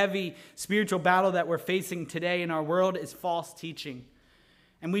think a heavy spiritual battle that we're facing today in our world is false teaching.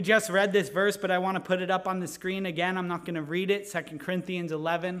 And we just read this verse, but I want to put it up on the screen again. I'm not going to read it. 2 Corinthians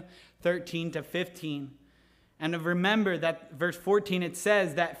 11, 13 to 15. And remember that verse 14, it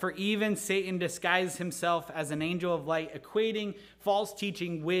says that for even Satan disguises himself as an angel of light, equating false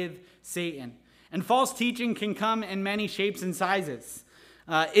teaching with Satan. And false teaching can come in many shapes and sizes.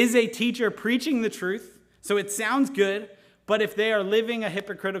 Is a teacher preaching the truth? So it sounds good, but if they are living a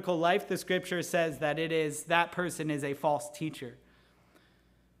hypocritical life, the scripture says that that person is a false teacher.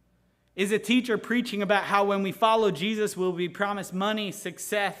 Is a teacher preaching about how when we follow Jesus, we'll be promised money,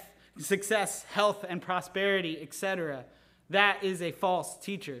 success, health, and prosperity, etc.? That is a false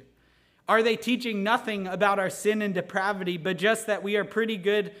teacher. Are they teaching nothing about our sin and depravity, but just that we are pretty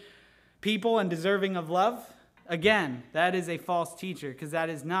good people and deserving of love? Again, that is a false teacher, because that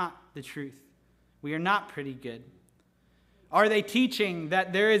is not the truth. We are not pretty good. Are they teaching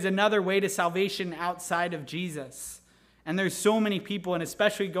that there is another way to salvation outside of Jesus? And there's so many people, and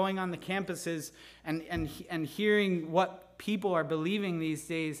especially going on the campuses and hearing what people are believing these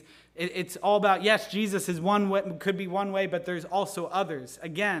days, it's all about, yes, Jesus is one way, could be one way, but there's also others.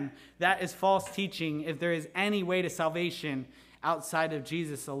 Again, that is false teaching if there is any way to salvation outside of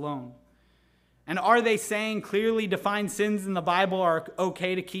Jesus alone. And are they saying clearly defined sins in the Bible are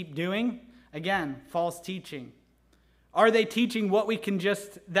okay to keep doing? Again, false teaching. Are they teaching that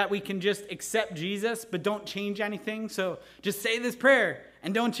we can just accept Jesus but don't change anything? So just say this prayer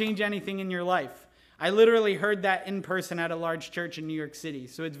and don't change anything in your life. I literally heard that in person at a large church in New York City.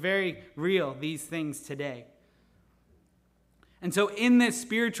 So it's very real, these things today. And so in this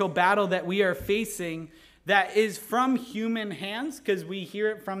spiritual battle that we are facing, that is from human hands, because we hear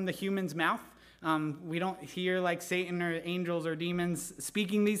it from the human's mouth. We don't hear like Satan or angels or demons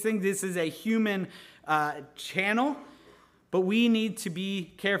speaking these things. This is a human channel. But we need to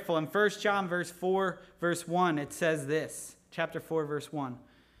be careful. In 1 John verse 1, it says this, chapter 4, verse 1.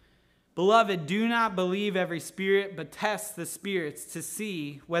 Beloved, do not believe every spirit, but test the spirits to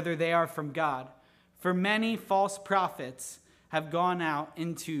see whether they are from God. For many false prophets have gone out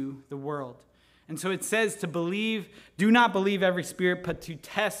into the world. And so it says to believe, do not believe every spirit, but to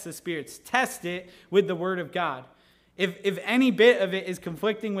test the spirits. Test it with the word of God. If any bit of it is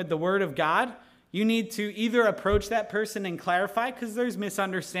conflicting with the word of God, you need to either approach that person and clarify, because there's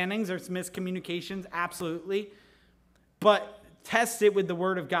misunderstandings, there's miscommunications, absolutely. But test it with the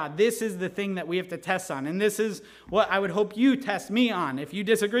word of God. This is the thing that we have to test on. And this is what I would hope you test me on. If you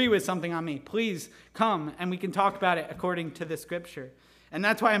disagree with something on me, please come and we can talk about it according to the scripture. And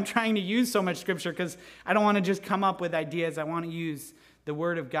that's why I'm trying to use so much scripture, because I don't want to just come up with ideas. I want to use the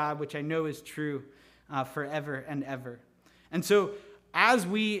word of God, which I know is true forever and ever. And so as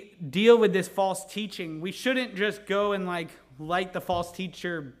we deal with this false teaching, we shouldn't just go and light the false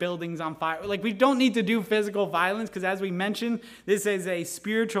teacher buildings on fire. We don't need to do physical violence, because as we mentioned, this is a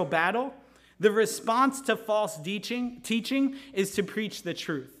spiritual battle. The response to false teaching is to preach the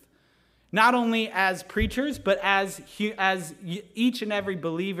truth. Not only as preachers, but as each and every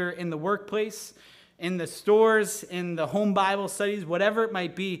believer in the workplace, in the stores, in the home Bible studies, whatever it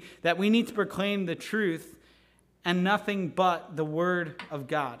might be, that we need to proclaim the truth and nothing but the word of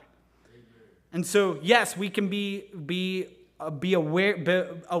God. Amen. And so, yes, we can be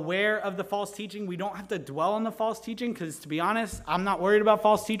aware of the false teaching. We don't have to dwell on the false teaching, because to be honest, I'm not worried about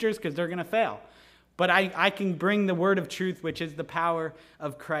false teachers, because they're going to fail. But I can bring the word of truth, which is the power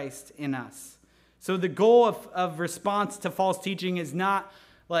of Christ in us. So the goal of response to false teaching is not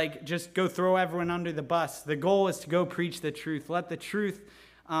just go throw everyone under the bus. The goal is to go preach the truth. Let the truth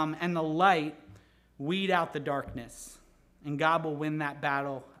and the light weed out the darkness. And God will win that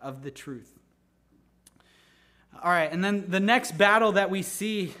battle of the truth. All right, and then the next battle that we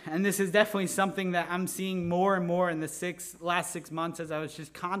see, and this is definitely something that I'm seeing more and more in the last 6 months as I was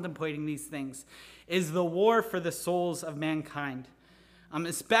just contemplating these things, is the war for the souls of mankind,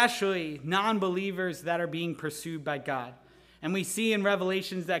 especially non-believers that are being pursued by God. And we see in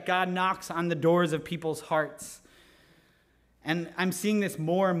Revelations that God knocks on the doors of people's hearts. And I'm seeing this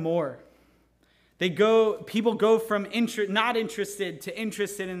more and more. People go from not interested to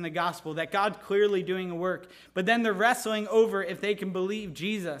interested in the gospel, that God's clearly doing a work, but then they're wrestling over if they can believe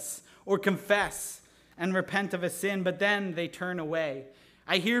Jesus or confess and repent of a sin, but then they turn away.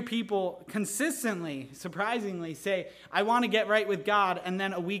 I hear people consistently, surprisingly, say, I want to get right with God, and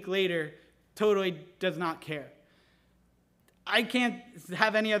then a week later, totally does not care. I can't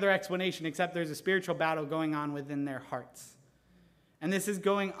have any other explanation except there's a spiritual battle going on within their hearts. And this is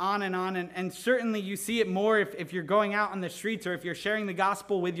going on, and certainly you see it more if you're going out on the streets, or if you're sharing the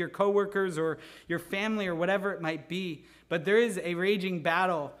gospel with your coworkers or your family or whatever it might be. But there is a raging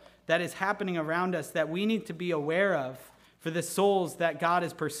battle that is happening around us that we need to be aware of for the souls that God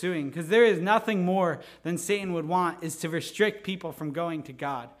is pursuing. Because there is nothing more than Satan would want is to restrict people from going to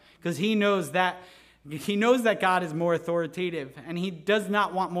God. Because he knows that God is more authoritative, and he does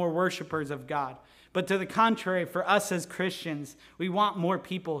not want more worshipers of God. But to the contrary, for us as Christians, we want more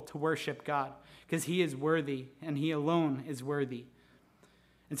people to worship God, because he is worthy, and he alone is worthy.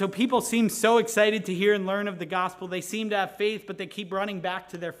 And so people seem so excited to hear and learn of the gospel. They seem to have faith, but they keep running back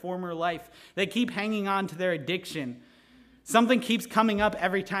to their former life. They keep hanging on to their addiction. Something keeps coming up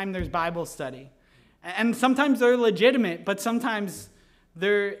every time there's Bible study. And sometimes they're legitimate, but sometimes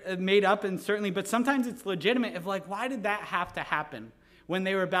they're made up, but sometimes it's legitimate of why did that have to happen when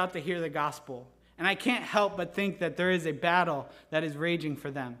they were about to hear the gospel? And I can't help but think that there is a battle that is raging for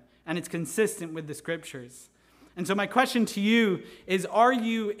them, and it's consistent with the scriptures. And so my question to you is, are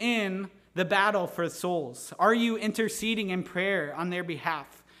you in the battle for souls? Are you interceding in prayer on their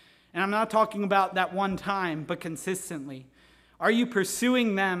behalf? And I'm not talking about that one time, but consistently. Are you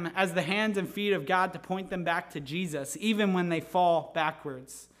pursuing them as the hands and feet of God to point them back to Jesus, even when they fall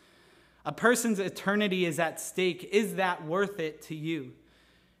backwards? A person's eternity is at stake. Is that worth it to you?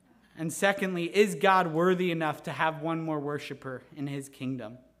 And secondly, is God worthy enough to have one more worshiper in his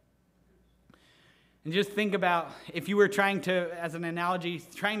kingdom? And just think about if you were trying to, as an analogy,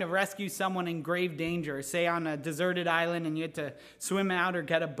 trying to rescue someone in grave danger, say on a deserted island, and you had to swim out or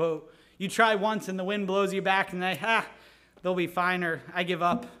get a boat. You try once and the wind blows you back and they'll be fine, or I give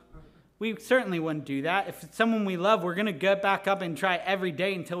up. We certainly wouldn't do that. If it's someone we love, we're going to get back up and try every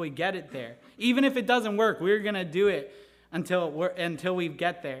day until we get it there. Even if it doesn't work, we're going to do it until we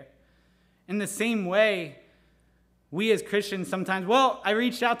get there. In the same way, we as Christians sometimes, I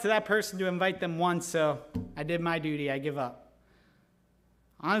reached out to that person to invite them once, so I did my duty, I give up.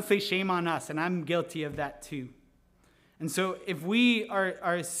 Honestly, shame on us, and I'm guilty of that too. And so if we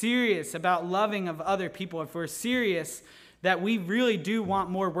are serious about loving of other people, if we're serious that we really do want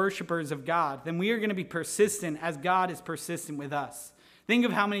more worshipers of God, then we are going to be persistent as God is persistent with us. Think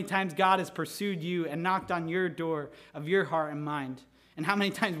of how many times God has pursued you and knocked on your door of your heart and mind, and how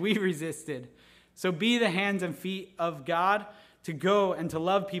many times we resisted. So be the hands and feet of God to go and to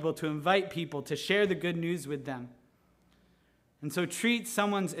love people, to invite people, to share the good news with them. And so treat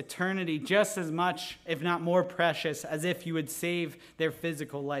someone's eternity just as much, if not more precious, as if you would save their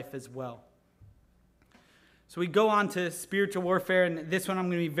physical life as well. So we go on to spiritual warfare, and this one I'm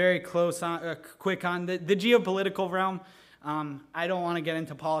going to be very quick on. The geopolitical realm, I don't want to get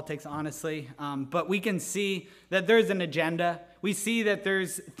into politics, honestly, but we can see that there's an agenda. We see that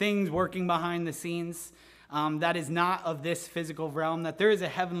there's things working behind the scenes. that is not of this physical realm, that there is a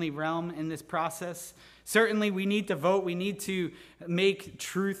heavenly realm in this process. Certainly, we need to vote. We need to make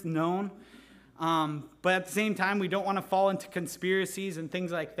truth known. But at the same time, we don't want to fall into conspiracies and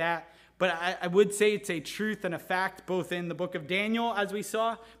things like that. But I would say it's a truth and a fact, both in the book of Daniel, as we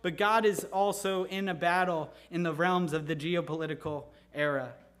saw, but God is also in a battle in the realms of the geopolitical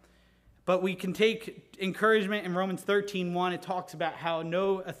era. But we can take encouragement in Romans 13:1. It talks about how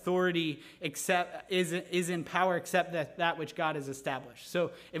no authority is in power except that which God has established.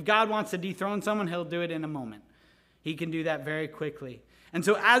 So if God wants to dethrone someone, he'll do it in a moment. He can do that very quickly. And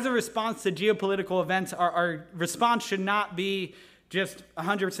so as a response to geopolitical events, our response should not be just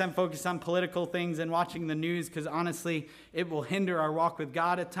 100% focused on political things and watching the news, because honestly, it will hinder our walk with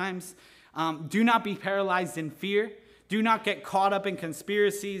God at times. Do not be paralyzed in fear. Do not get caught up in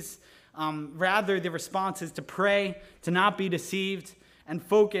conspiracies. Rather, the response is to pray, to not be deceived, and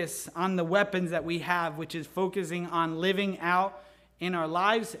focus on the weapons that we have, which is focusing on living out in our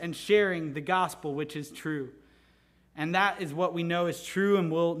lives and sharing the gospel, which is true. And that is what we know is true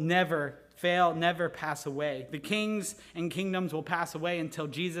and will never fail, never pass away. The kings and kingdoms will pass away until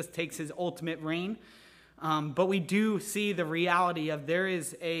Jesus takes his ultimate reign. But we do see the reality of there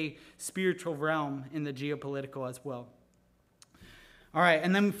is a spiritual realm in the geopolitical as well. All right,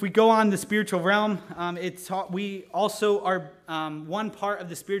 and then if we go on the spiritual realm, we also are one part of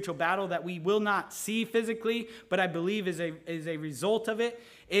the spiritual battle that we will not see physically, but I believe is a result of it,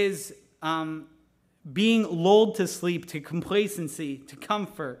 is being lulled to sleep, to complacency, to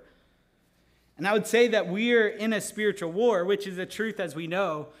comfort. And I would say that we are in a spiritual war, which is a truth as we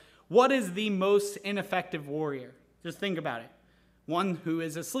know. What is the most ineffective warrior? Just think about it. One who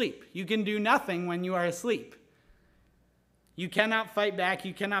is asleep. You can do nothing when you are asleep. You cannot fight back.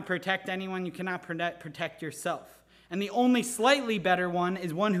 You cannot protect anyone. You cannot protect yourself. And the only slightly better one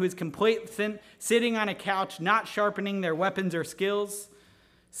is one who is complacent, sitting on a couch, not sharpening their weapons or skills.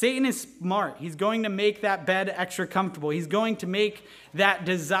 Satan is smart. He's going to make that bed extra comfortable. He's going to make that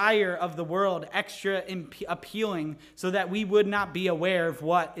desire of the world extra appealing so that we would not be aware of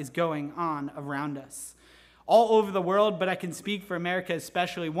what is going on around us. All over the world, but I can speak for America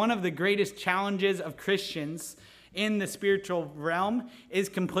especially, one of the greatest challenges of Christians in the spiritual realm is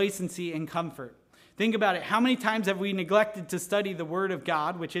complacency and comfort. Think about it. How many times have we neglected to study the Word of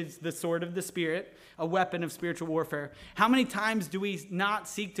God, which is the sword of the Spirit, a weapon of spiritual warfare? How many times do we not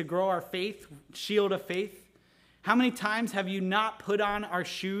seek to grow our faith, shield of faith? How many times have you not put on our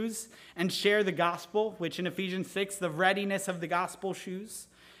shoes and share the gospel, which in Ephesians 6, the readiness of the gospel shoes?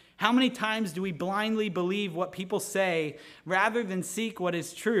 How many times do we blindly believe what people say rather than seek what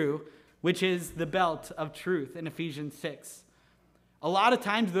is true, which is the belt of truth in Ephesians 6? A lot of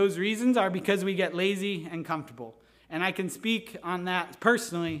times those reasons are because we get lazy and comfortable. And I can speak on that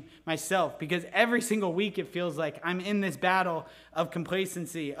personally myself, because every single week it feels like I'm in this battle of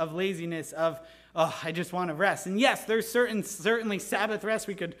complacency, of laziness, of, oh, I just want to rest. And yes, there's certainly Sabbath rest.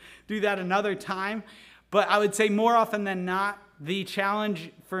 We could do that another time. But I would say more often than not, the challenge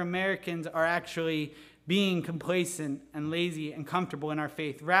for Americans are actually being complacent and lazy and comfortable in our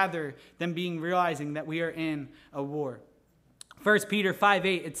faith, rather than realizing that we are in a war. 1 Peter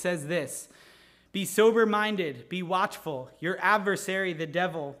 5:8, it says this: "Be sober-minded, be watchful. Your adversary, the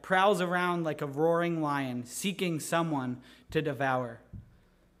devil, prowls around like a roaring lion, seeking someone to devour."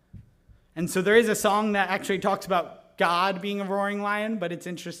 And so there is a song that actually talks about God being a roaring lion, but it's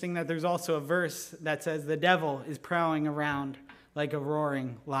interesting that there's also a verse that says the devil is prowling around like a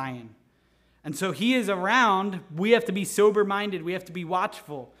roaring lion. And so he is around. We have to be sober-minded. We have to be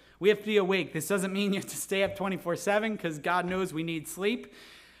watchful. We have to be awake. This doesn't mean you have to stay up 24/7, because God knows we need sleep.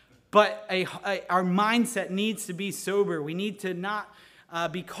 But our mindset needs to be sober. We need to not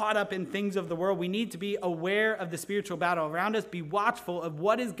be caught up in things of the world. We need to be aware of the spiritual battle around us, be watchful of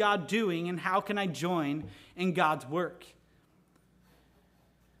what is God doing and how can I join in God's work.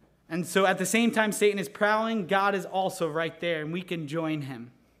 And so at the same time Satan is prowling, God is also right there, and we can join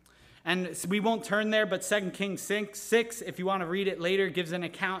him. And we won't turn there, but 2 Kings 6, if you want to read it later, gives an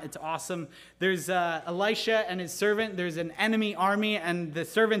account. It's awesome. There's Elisha and his servant. There's an enemy army, and the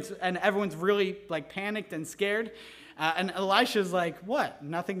servants and everyone's really panicked and scared. And Elisha's like, what?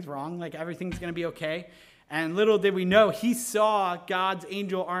 Nothing's wrong. Everything's going to be okay. And little did we know, he saw God's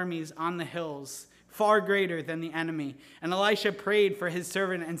angel armies on the hills, far greater than the enemy. And Elisha prayed for his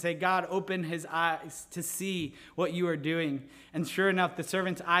servant and said, God, open his eyes to see what you are doing. And sure enough, the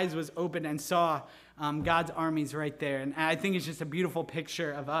servant's eyes was open and saw God's army's right there. And I think it's just a beautiful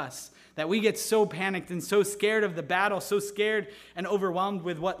picture of us, that we get so panicked and so scared of the battle, so scared and overwhelmed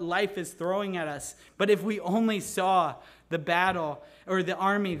with what life is throwing at us. But if we only saw the battle or the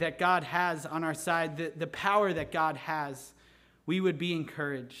army that God has on our side, the power that God has, we would be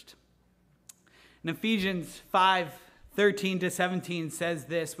encouraged. In Ephesians 5:13-17 says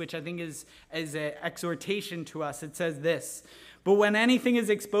this, which I think is an exhortation to us. It says this: "But when anything is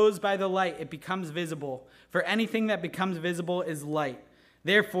exposed by the light, it becomes visible. For anything that becomes visible is light.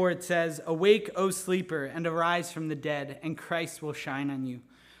 Therefore it says, 'Awake, O sleeper, and arise from the dead, and Christ will shine on you.'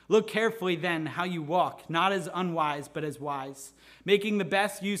 Look carefully then how you walk, not as unwise, but as wise, making the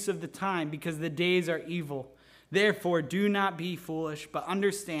best use of the time, because the days are evil. Therefore do not be foolish, but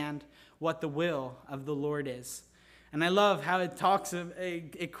understand what the will of the Lord is." And I love how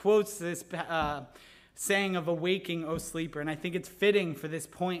it quotes this saying of "awaking, O sleeper." And I think it's fitting for this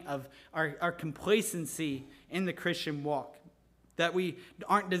point of our complacency in the Christian walk, that we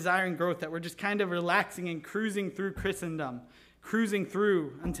aren't desiring growth, that we're just kind of relaxing and cruising through Christendom, cruising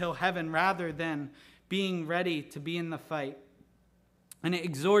through until heaven, rather than being ready to be in the fight. And it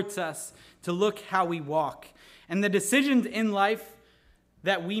exhorts us to look how we walk. And the decisions in life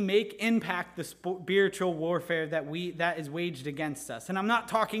that we make impact the spiritual warfare that is waged against us. And I'm not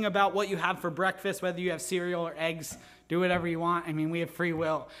talking about what you have for breakfast, whether you have cereal or eggs. Do whatever you want. I mean, we have free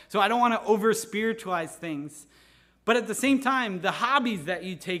will. So I don't want to over-spiritualize things. But at the same time, the hobbies that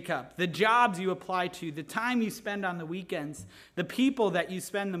you take up, the jobs you apply to, the time you spend on the weekends, the people that you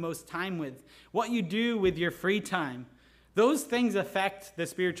spend the most time with, what you do with your free time, those things affect the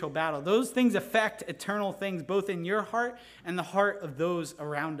spiritual battle. Those things affect eternal things, both in your heart and the heart of those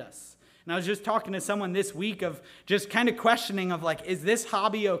around us. And I was just talking to someone this week of just kind of questioning of like, is this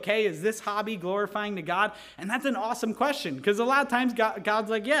hobby okay? Is this hobby glorifying to God? And that's an awesome question, because a lot of times God's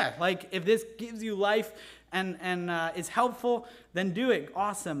like, yeah, like if this gives you life and is helpful, then do it.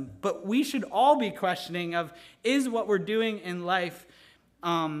 Awesome. But we should all be questioning of, is what we're doing in life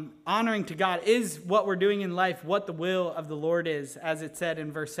honoring to God? Is what we're doing in life what the will of the Lord is, as it said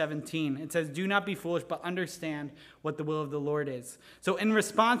in verse 17? It says, "Do not be foolish, but understand what the will of the Lord is." So in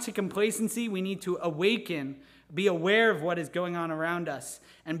response to complacency, we need to awaken, be aware of what is going on around us,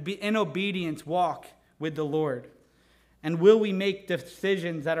 and be in obedience walk with the Lord. And will we make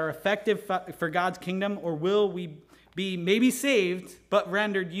decisions that are effective for God's kingdom, or will we be maybe saved, but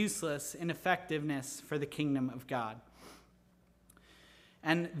rendered useless in effectiveness for the kingdom of God?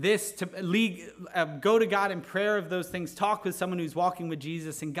 And this, go to God in prayer of those things, talk with someone who's walking with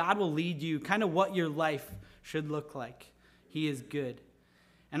Jesus, and God will lead you kind of what your life should look like. He is good.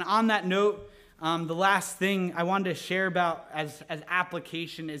 And on that note, the last thing I wanted to share about as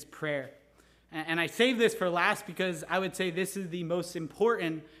application is prayer. And I save this for last because I would say this is the most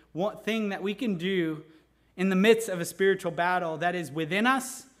important thing that we can do in the midst of a spiritual battle that is within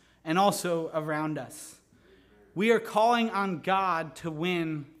us and also around us. We are calling on God to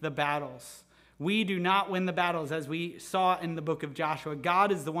win the battles. We do not win the battles, as we saw in the book of Joshua.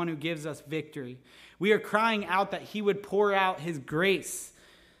 God is the one who gives us victory. We are crying out that he would pour out his grace,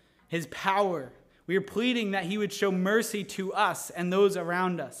 his power. We are pleading that he would show mercy to us and those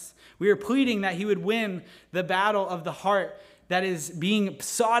around us. We are pleading that he would win the battle of the heart that is being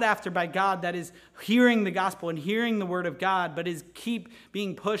sought after by God, that is hearing the gospel and hearing the word of God, but is keep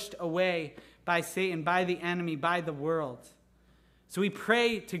being pushed away by Satan, by the enemy, by the world. So we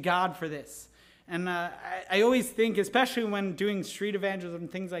pray to God for this. And I always think, especially when doing street evangelism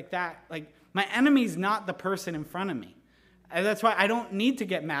and things like that, like my enemy's not the person in front of me. And that's why I don't need to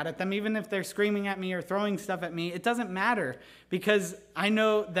get mad at them, even if they're screaming at me or throwing stuff at me. It doesn't matter, because I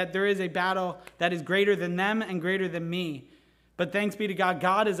know that there is a battle that is greater than them and greater than me. But thanks be to God,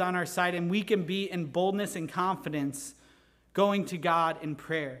 God is on our side, and we can be in boldness and confidence going to God in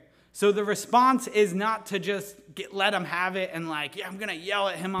prayer. So the response is not to just let him have it and like, yeah, I'm going to yell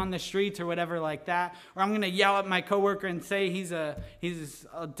at him on the streets or whatever like that. Or I'm going to yell at my coworker and say he's a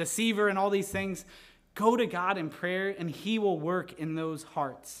deceiver and all these things. Go to God in prayer and he will work in those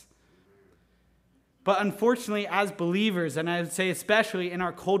hearts. But unfortunately, as believers, and I would say especially in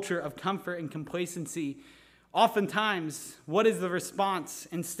our culture of comfort and complacency, oftentimes, what is the response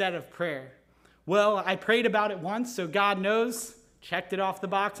instead of prayer? Well, I prayed about it once, so God knows. Checked it off the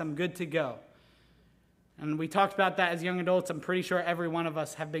box, I'm good to go. And we talked about that as young adults. I'm pretty sure every one of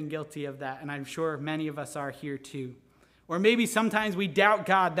us have been guilty of that, and I'm sure many of us are here too. Or maybe sometimes we doubt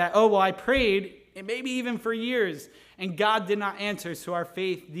God that, oh, well, I prayed, and maybe even for years, and God did not answer, so our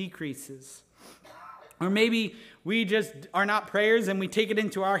faith decreases. Or maybe we just are not prayers, and we take it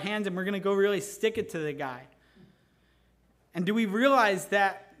into our hands, and we're going to go really stick it to the guy. And do we realize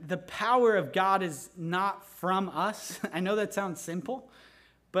that the power of God is not from us. I know that sounds simple,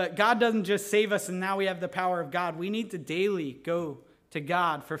 but God doesn't just save us and now we have the power of God. We need to daily go to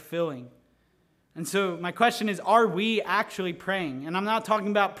God for filling. And so my question is, are we actually praying? And I'm not talking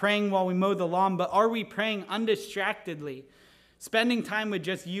about praying while we mow the lawn, but are we praying undistractedly, spending time with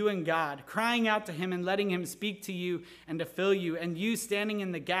just you and God, crying out to him and letting him speak to you and to fill you, and you standing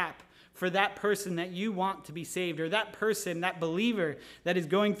in the gap for that person that you want to be saved, or that person, that believer that is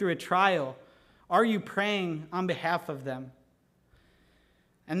going through a trial? Are you praying on behalf of them?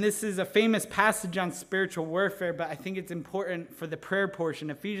 And this is a famous passage on spiritual warfare, but I think it's important for the prayer portion.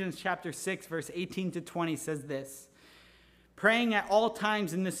 Ephesians chapter 6, verse 18 to 20 says this: praying at all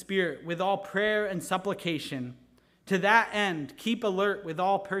times in the Spirit with all prayer and supplication. To that end, keep alert with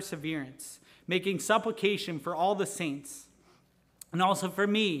all perseverance, making supplication for all the saints, and also for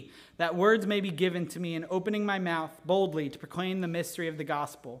me, that words may be given to me in opening my mouth boldly to proclaim the mystery of the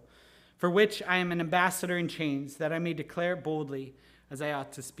gospel, for which I am an ambassador in chains, that I may declare it boldly as I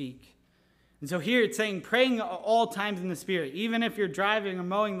ought to speak. And so here it's saying praying at all times in the Spirit, even if you're driving or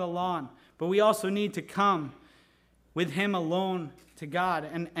mowing the lawn. But we also need to come with him alone to God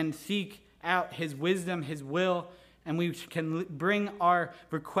and seek out his wisdom, his will, and we can bring our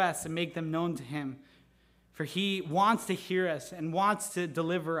requests and make them known to him. For he wants to hear us and wants to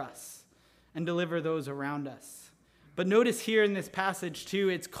deliver us and deliver those around us. But notice here in this passage too,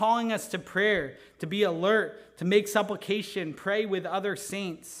 it's calling us to prayer, to be alert, to make supplication, pray with other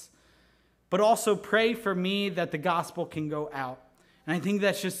saints, but also pray for me that the gospel can go out. And I think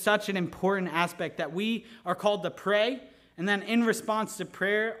that's just such an important aspect, that we are called to pray, and then in response to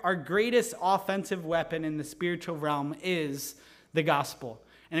prayer, our greatest offensive weapon in the spiritual realm is the gospel.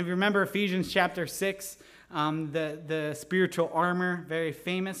 And if you remember Ephesians chapter 6, the spiritual armor, very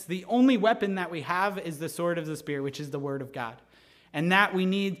famous. The only weapon that we have is the sword of the Spirit, which is the word of God. And that we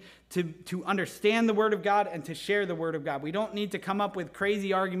need to understand the word of God and to share the word of God. We don't need to come up with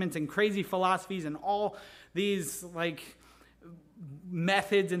crazy arguments and crazy philosophies and all these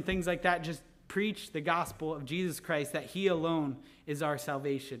methods and things like that. Just preach the gospel of Jesus Christ, that he alone is our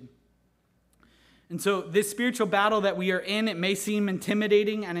salvation. And so this spiritual battle that we are in, it may seem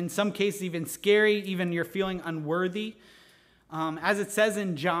intimidating and in some cases even scary, even you're feeling unworthy. As it says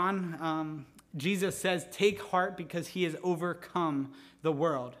in John, Jesus says, take heart because he has overcome the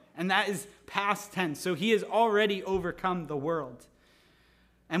world. And that is past tense. So he has already overcome the world.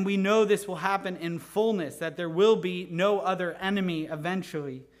 And we know this will happen in fullness, that there will be no other enemy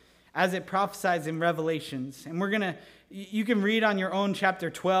eventually, as it prophesies in Revelations. And you can read on your own chapter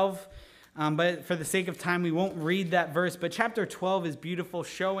 12. But for the sake of time, we won't read that verse. But chapter 12 is beautiful,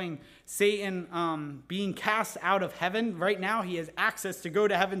 showing Satan being cast out of heaven. Right now, he has access to go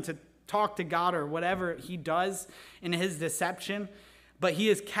to heaven to talk to God or whatever he does in his deception. But he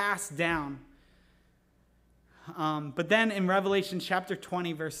is cast down. But then in Revelation chapter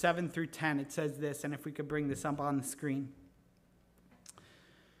 20, verse 7 through 10, it says this. And if we could bring this up on the screen.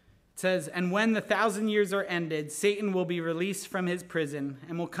 It says, and when the 1,000 years are ended, Satan will be released from his prison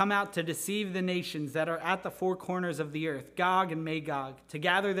and will come out to deceive the nations that are at the four corners of the earth, Gog and Magog, to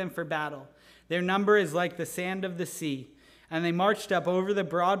gather them for battle. Their number is like the sand of the sea. And they marched up over the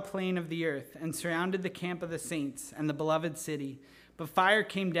broad plain of the earth and surrounded the camp of the saints and the beloved city. But fire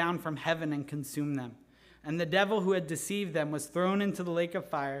came down from heaven and consumed them. And the devil who had deceived them was thrown into the lake of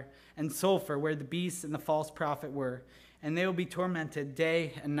fire and sulfur, where the beast and the false prophet were. And they will be tormented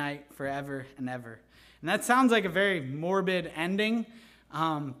day and night forever and ever. And that sounds like a very morbid ending,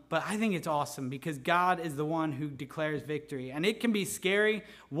 but I think it's awesome because God is the one who declares victory. And it can be scary,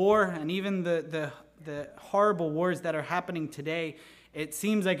 war, and even the horrible wars that are happening today. It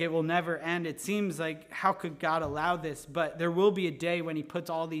seems like it will never end. It seems like, how could God allow this? But there will be a day when he puts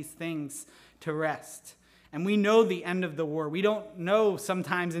all these things to rest. And we know the end of the war. We don't know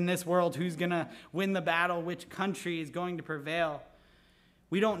sometimes in this world who's going to win the battle, which country is going to prevail.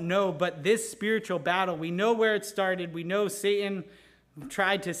 We don't know, but this spiritual battle, we know where it started. We know Satan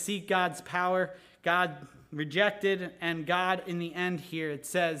tried to seek God's power. God rejected, and God, in the end here, it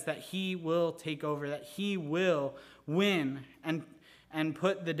says that he will take over, that he will win and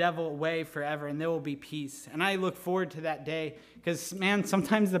put the devil away forever, and there will be peace. And I look forward to that day because, man,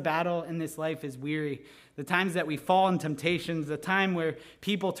 sometimes the battle in this life is weary. The times that we fall in temptations, the time where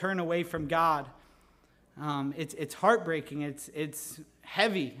people turn away from God, it's heartbreaking. It's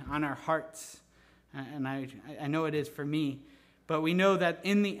heavy on our hearts, and I know it is for me. But we know that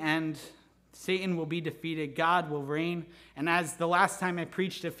in the end, Satan will be defeated. God will reign. And as the last time I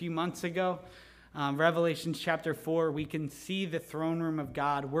preached a few months ago, Revelation chapter 4, we can see the throne room of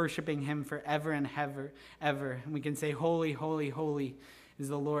God, worshiping him forever and ever. And we can say, holy, holy, holy is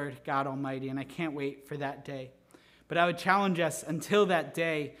the Lord God Almighty, and I can't wait for that day. But I would challenge us until that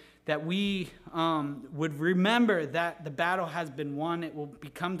day that we would remember that the battle has been won. It will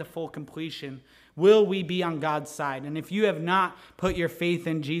become to full completion. Will we be on God's side? And if you have not put your faith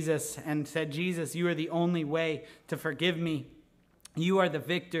in Jesus and said, Jesus, you are the only way to forgive me. You are the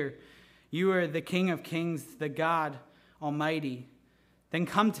victor. You are the King of Kings, the God Almighty. Then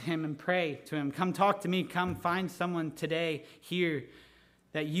come to him and pray to him. Come talk to me. Come find someone today here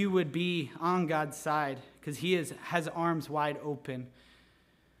that you would be on God's side, because he has arms wide open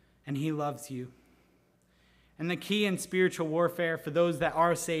and he loves you. And the key in spiritual warfare for those that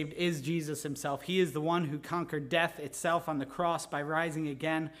are saved is Jesus himself. He is the one who conquered death itself on the cross by rising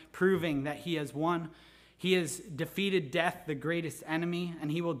again, proving that he has won. He has defeated death, the greatest enemy,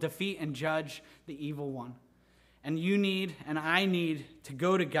 and he will defeat and judge the evil one. And you need, and I need, to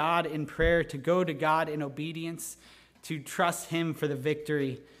go to God in prayer, to go to God in obedience, to trust him for the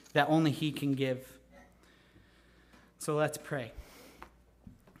victory that only he can give. So let's pray.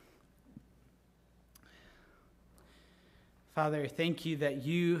 Father, thank you that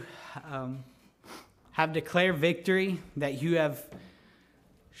you have declared victory, that you have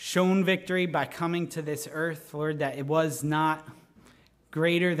shown victory by coming to this earth, Lord, that it was not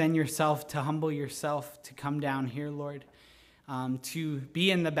greater than yourself to humble yourself, to come down here, Lord, to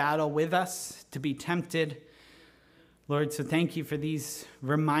be in the battle with us, to be tempted, Lord. So thank you for these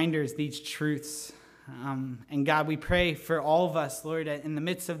reminders, these truths. And God, we pray for all of us, Lord, in the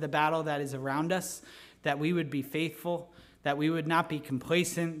midst of the battle that is around us, that we would be faithful, that we would not be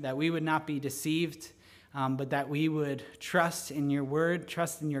complacent, that we would not be deceived, but that we would trust in your word,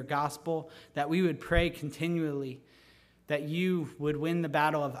 trust in your gospel, that we would pray continually, that you would win the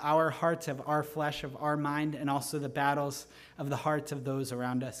battle of our hearts, of our flesh, of our mind, and also the battles of the hearts of those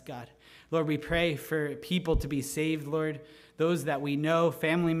around us, God. Lord, we pray for people to be saved, Lord, those that we know,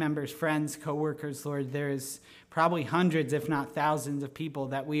 family members, friends, coworkers, Lord. There's probably hundreds, if not thousands, of people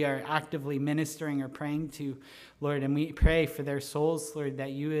that we are actively ministering or praying to, Lord, and we pray for their souls, Lord,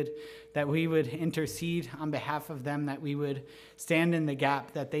 that we would intercede on behalf of them, that we would stand in the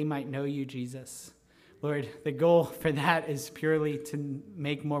gap, that they might know you, Jesus. Lord, the goal for that is purely to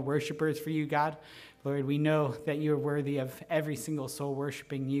make more worshipers for you, God. Lord, we know that you're worthy of every single soul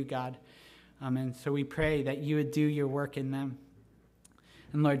worshiping you, God. And so we pray that you would do your work in them.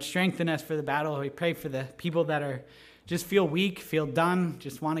 And Lord, strengthen us for the battle. We pray for the people that are just feel weak, feel done,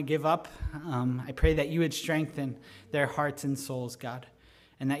 just want to give up. I pray that you would strengthen their hearts and souls, God,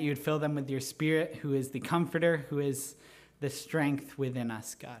 and that you would fill them with your Spirit, who is the comforter, who is the strength within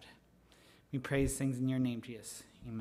us, God. We praise things in your name, Jesus.